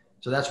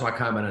 So that's my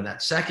comment on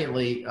that.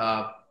 Secondly,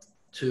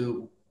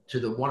 to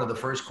one of the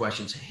first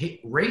questions,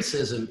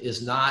 racism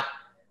is not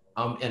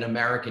an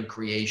American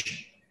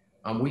creation.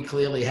 We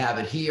clearly have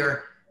it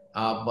here,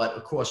 but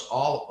of course,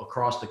 all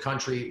across the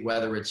country,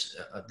 whether it's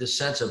this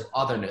sense of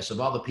otherness, of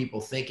other people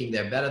thinking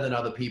they're better than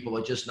other people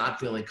or just not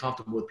feeling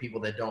comfortable with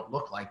people that don't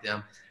look like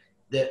them,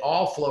 that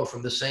all flow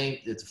from it's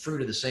the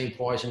fruit of the same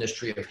poisonous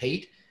tree of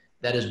hate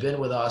that has been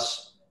with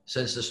us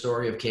since the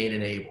story of Cain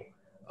and Abel.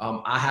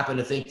 I happen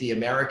to think the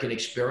American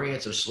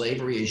experience of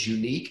slavery is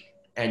unique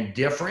and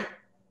different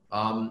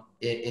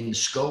in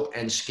scope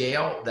and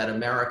scale that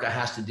America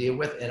has to deal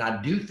with. And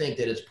I do think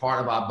that it's part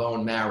of our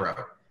bone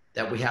marrow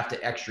that we have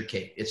to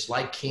extricate. It's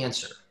like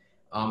cancer.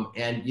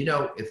 And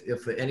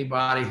if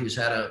anybody who's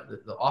had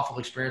the awful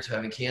experience of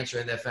having cancer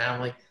in their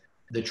family,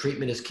 the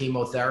treatment is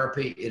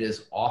chemotherapy. It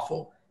is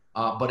awful.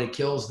 But it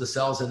kills the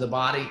cells in the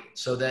body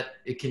so that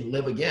it can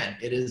live again.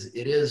 It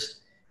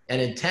is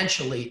an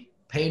intentionally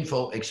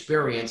painful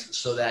experience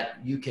so that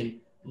you can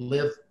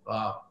live,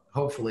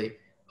 hopefully,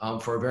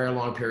 for a very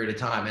long period of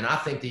time. And I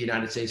think the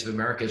United States of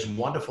America, as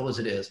wonderful as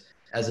it is,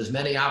 has as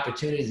many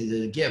opportunities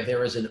to give.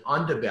 There is an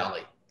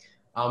underbelly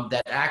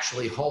that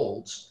actually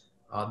holds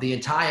the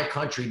entire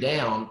country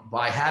down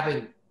by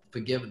having,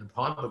 forgive the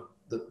pun,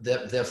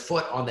 their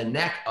foot on the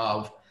neck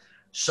of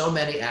so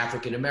many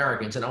African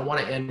Americans. And I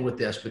want to end with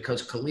this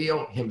because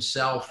Khalil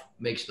himself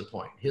makes the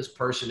point, his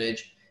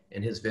personage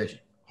and his vision.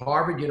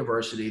 Harvard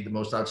University, the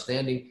most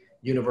outstanding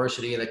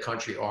university in the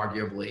country,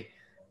 arguably,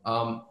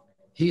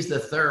 he's the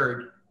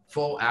third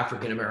full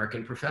African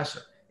American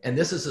professor. And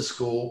this is a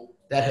school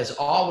that has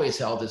always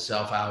held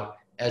itself out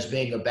as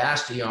being a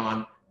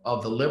bastion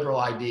of the liberal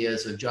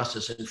ideas of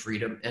justice and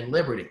freedom and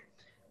liberty.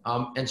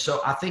 And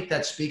so I think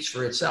that speaks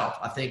for itself.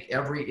 I think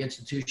every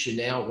institution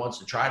now wants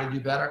to try to do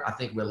better. I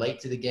think we're late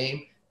to the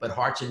game, but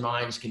hearts and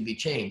minds can be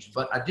changed.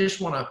 But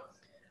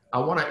I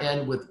want to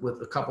end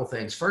with a couple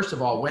things. First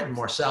of all, Wynton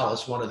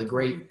Marsalis, one of the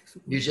great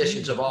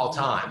musicians of all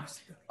time,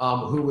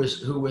 who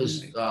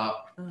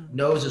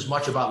knows as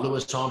much about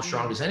Louis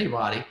Armstrong as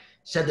anybody,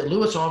 said that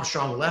Louis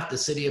Armstrong left the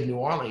city of New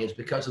Orleans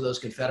because of those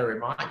Confederate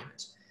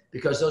monuments,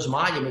 because those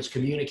monuments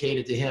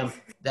communicated to him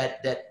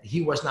that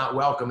he was not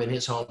welcome in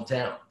his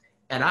hometown.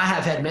 And I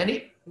have had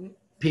many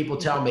people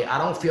tell me, I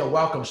don't feel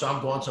welcome, so I'm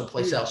going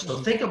someplace else. So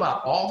think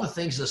about all the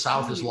things the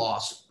South has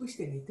lost.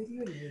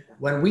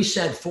 When we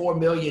sent 4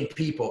 million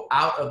people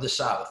out of the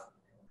South,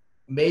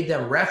 made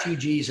them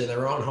refugees in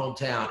their own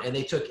hometown, and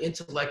they took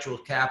intellectual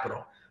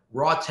capital,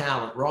 raw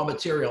talent, raw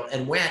material,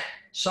 and went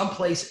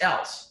someplace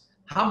else.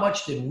 How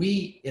much did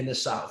we in the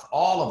South,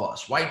 all of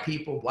us, white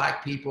people,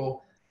 black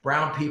people,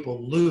 brown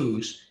people,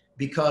 lose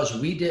because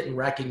we didn't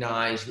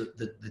recognize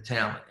the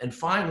talent? And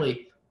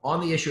finally, on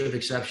the issue of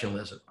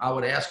exceptionalism, I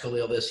would ask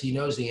Khalil this. He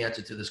knows the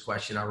answer to this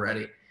question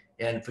already,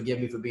 and forgive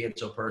me for being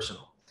so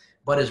personal.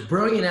 But as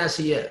brilliant as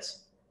he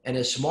is, and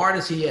as smart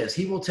as he is,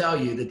 he will tell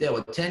you that there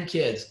were 10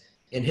 kids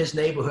in his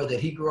neighborhood that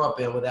he grew up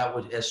in that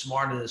was as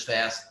smart and as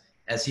fast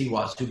as he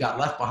was, who got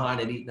left behind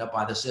and eaten up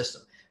by the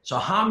system. So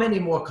how many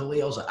more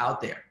Khalils are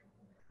out there?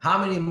 How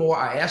many more?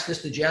 I asked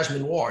this to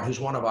Jasmine Ward, who's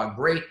one of our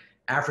great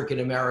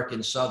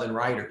African-American Southern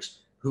writers,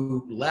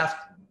 who left,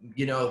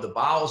 you know, the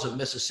bowels of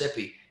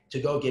Mississippi to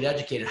go get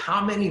educated.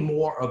 How many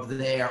more of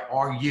there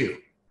are you?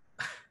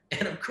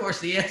 And of course,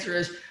 the answer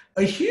is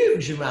a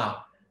huge amount.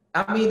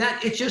 I mean,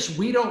 it's just,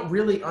 we don't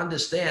really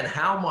understand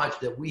how much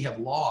that we have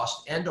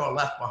lost and or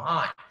left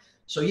behind.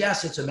 So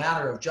yes, it's a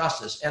matter of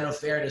justice and of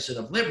fairness and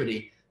of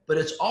liberty, but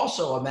it's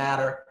also a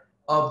matter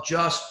of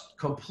just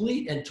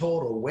complete and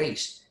total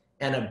waste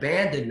and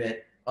abandonment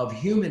of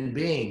human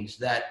beings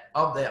that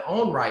of their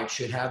own right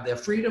should have their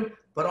freedom,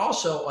 but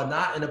also are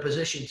not in a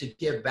position to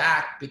give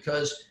back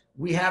because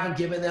we haven't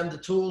given them the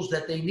tools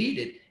that they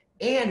needed.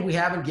 And we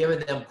haven't given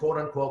them, quote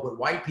unquote, what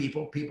white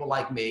people, people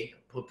like me,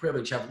 who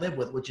privilege have lived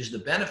with, which is the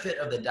benefit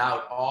of the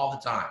doubt all the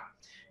time.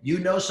 You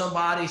know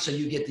somebody, so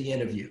you get the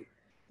interview.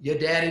 Your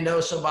daddy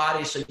knows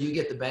somebody, so you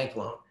get the bank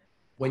loan.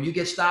 When you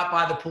get stopped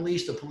by the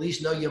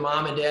police know your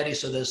mom and daddy,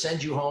 so they'll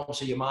send you home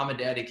so your mom and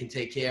daddy can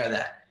take care of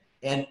that.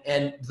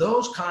 And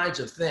those kinds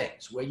of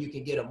things where you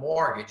can get a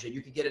mortgage and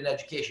you can get an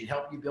education,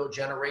 help you build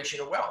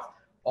generational wealth.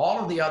 All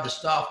of the other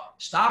stuff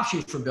stops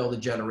you from building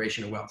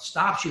generational wealth,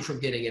 stops you from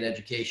getting an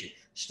education,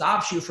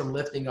 stops you from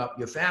lifting up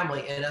your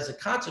family. And as a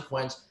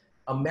consequence,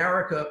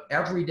 America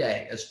every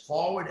day, as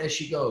forward as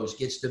she goes,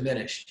 gets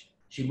diminished.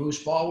 She moves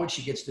forward,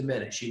 she gets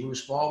diminished. She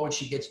moves forward,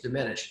 she gets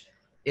diminished.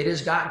 It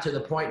has gotten to the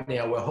point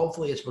now where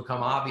hopefully it's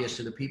become obvious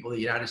to the people of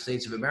the United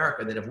States of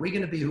America that if we're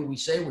going to be who we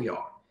say we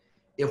are,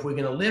 if we're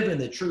going to live in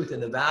the truth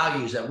and the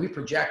values that we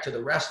project to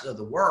the rest of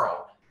the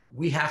world,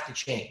 we have to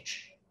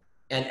change.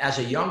 And as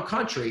a young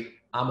country,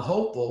 I'm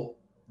hopeful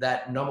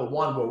that, number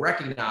one, we'll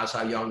recognize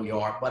how young we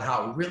are, but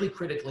how really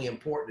critically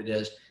important it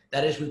is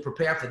that as we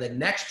prepare for the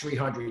next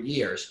 300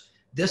 years,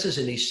 this is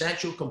an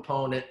essential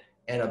component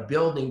and a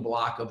building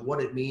block of what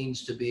it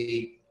means to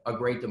be a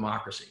great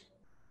democracy.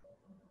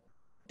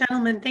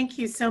 Gentlemen, thank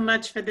you so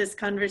much for this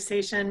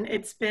conversation.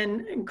 It's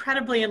been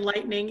incredibly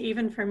enlightening,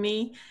 even for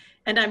me.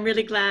 And I'm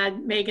really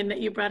glad, Megan, that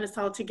you brought us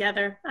all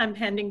together. I'm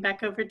handing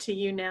back over to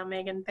you now,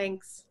 Megan.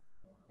 Thanks.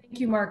 Thank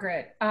you,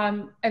 Margaret.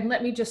 And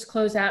let me just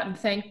close out and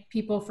thank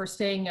people for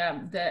staying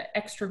the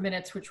extra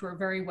minutes, which were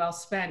very well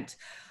spent.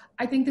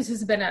 I think this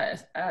has been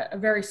a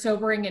very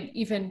sobering and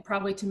even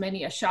probably to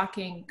many a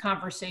shocking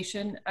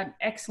conversation, an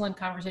excellent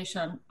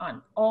conversation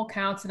on all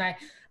counts. And I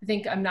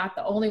think I'm not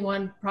the only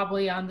one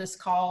probably on this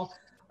call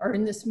or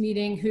in this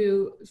meeting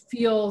who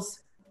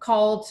feels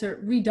called to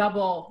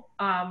redouble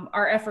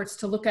our efforts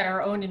to look at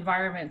our own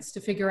environments to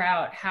figure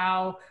out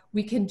how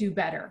we can do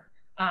better.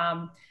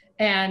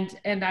 And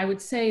I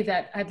would say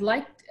that I'd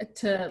like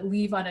to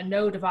leave on a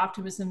note of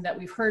optimism that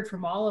we've heard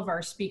from all of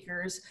our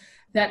speakers,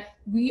 that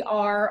we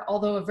are,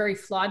 although a very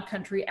flawed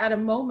country, at a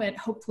moment,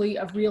 hopefully,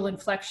 of real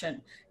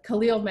inflection.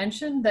 Khalil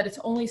mentioned that it's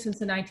only since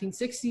the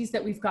 1960s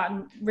that we've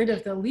gotten rid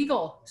of the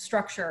legal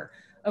structure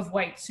of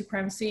white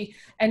supremacy.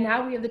 And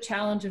now we have the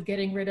challenge of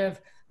getting rid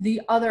of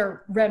the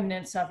other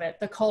remnants of it,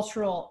 the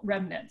cultural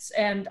remnants.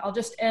 And I'll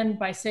just end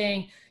by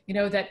saying, you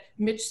know, that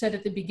Mitch said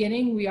at the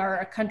beginning, we are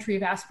a country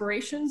of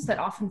aspirations that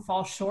often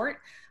fall short.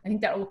 I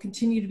think that will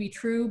continue to be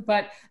true,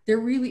 but there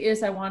really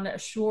is, I want to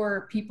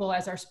assure people,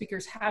 as our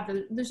speakers have,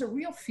 that there's a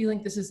real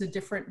feeling this is a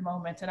different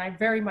moment. And I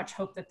very much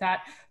hope that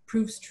that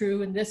proves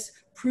true. And this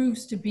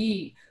proves to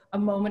be a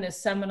moment as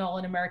seminal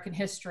in American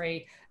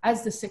history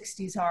as the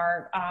 60s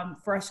are,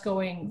 for us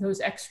going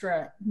those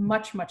extra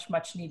much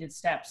needed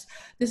steps.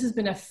 This has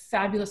been a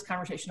fabulous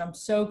conversation. I'm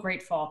so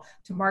grateful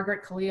to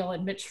Margaret, Khalil,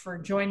 and Mitch for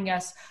joining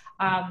us.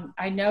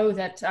 I know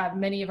that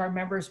many of our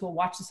members will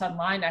watch this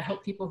online. I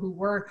hope people who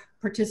were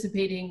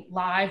participating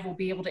live will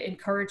be able to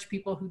encourage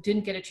people who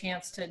didn't get a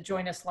chance to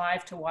join us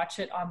live to watch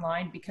it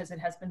online, because it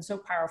has been so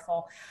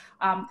powerful.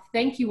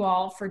 Thank you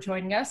all for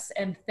joining us,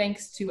 and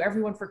thanks to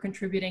everyone for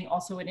contributing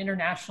also an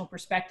international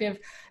perspective.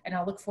 And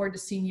I look forward to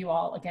seeing you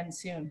all again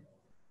soon.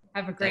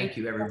 Have a great. Thank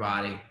you,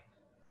 everybody.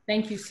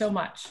 Thank you so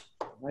much.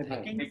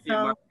 Bye-bye. Thank you,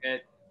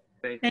 Margaret.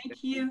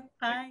 Thank you.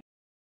 Bye.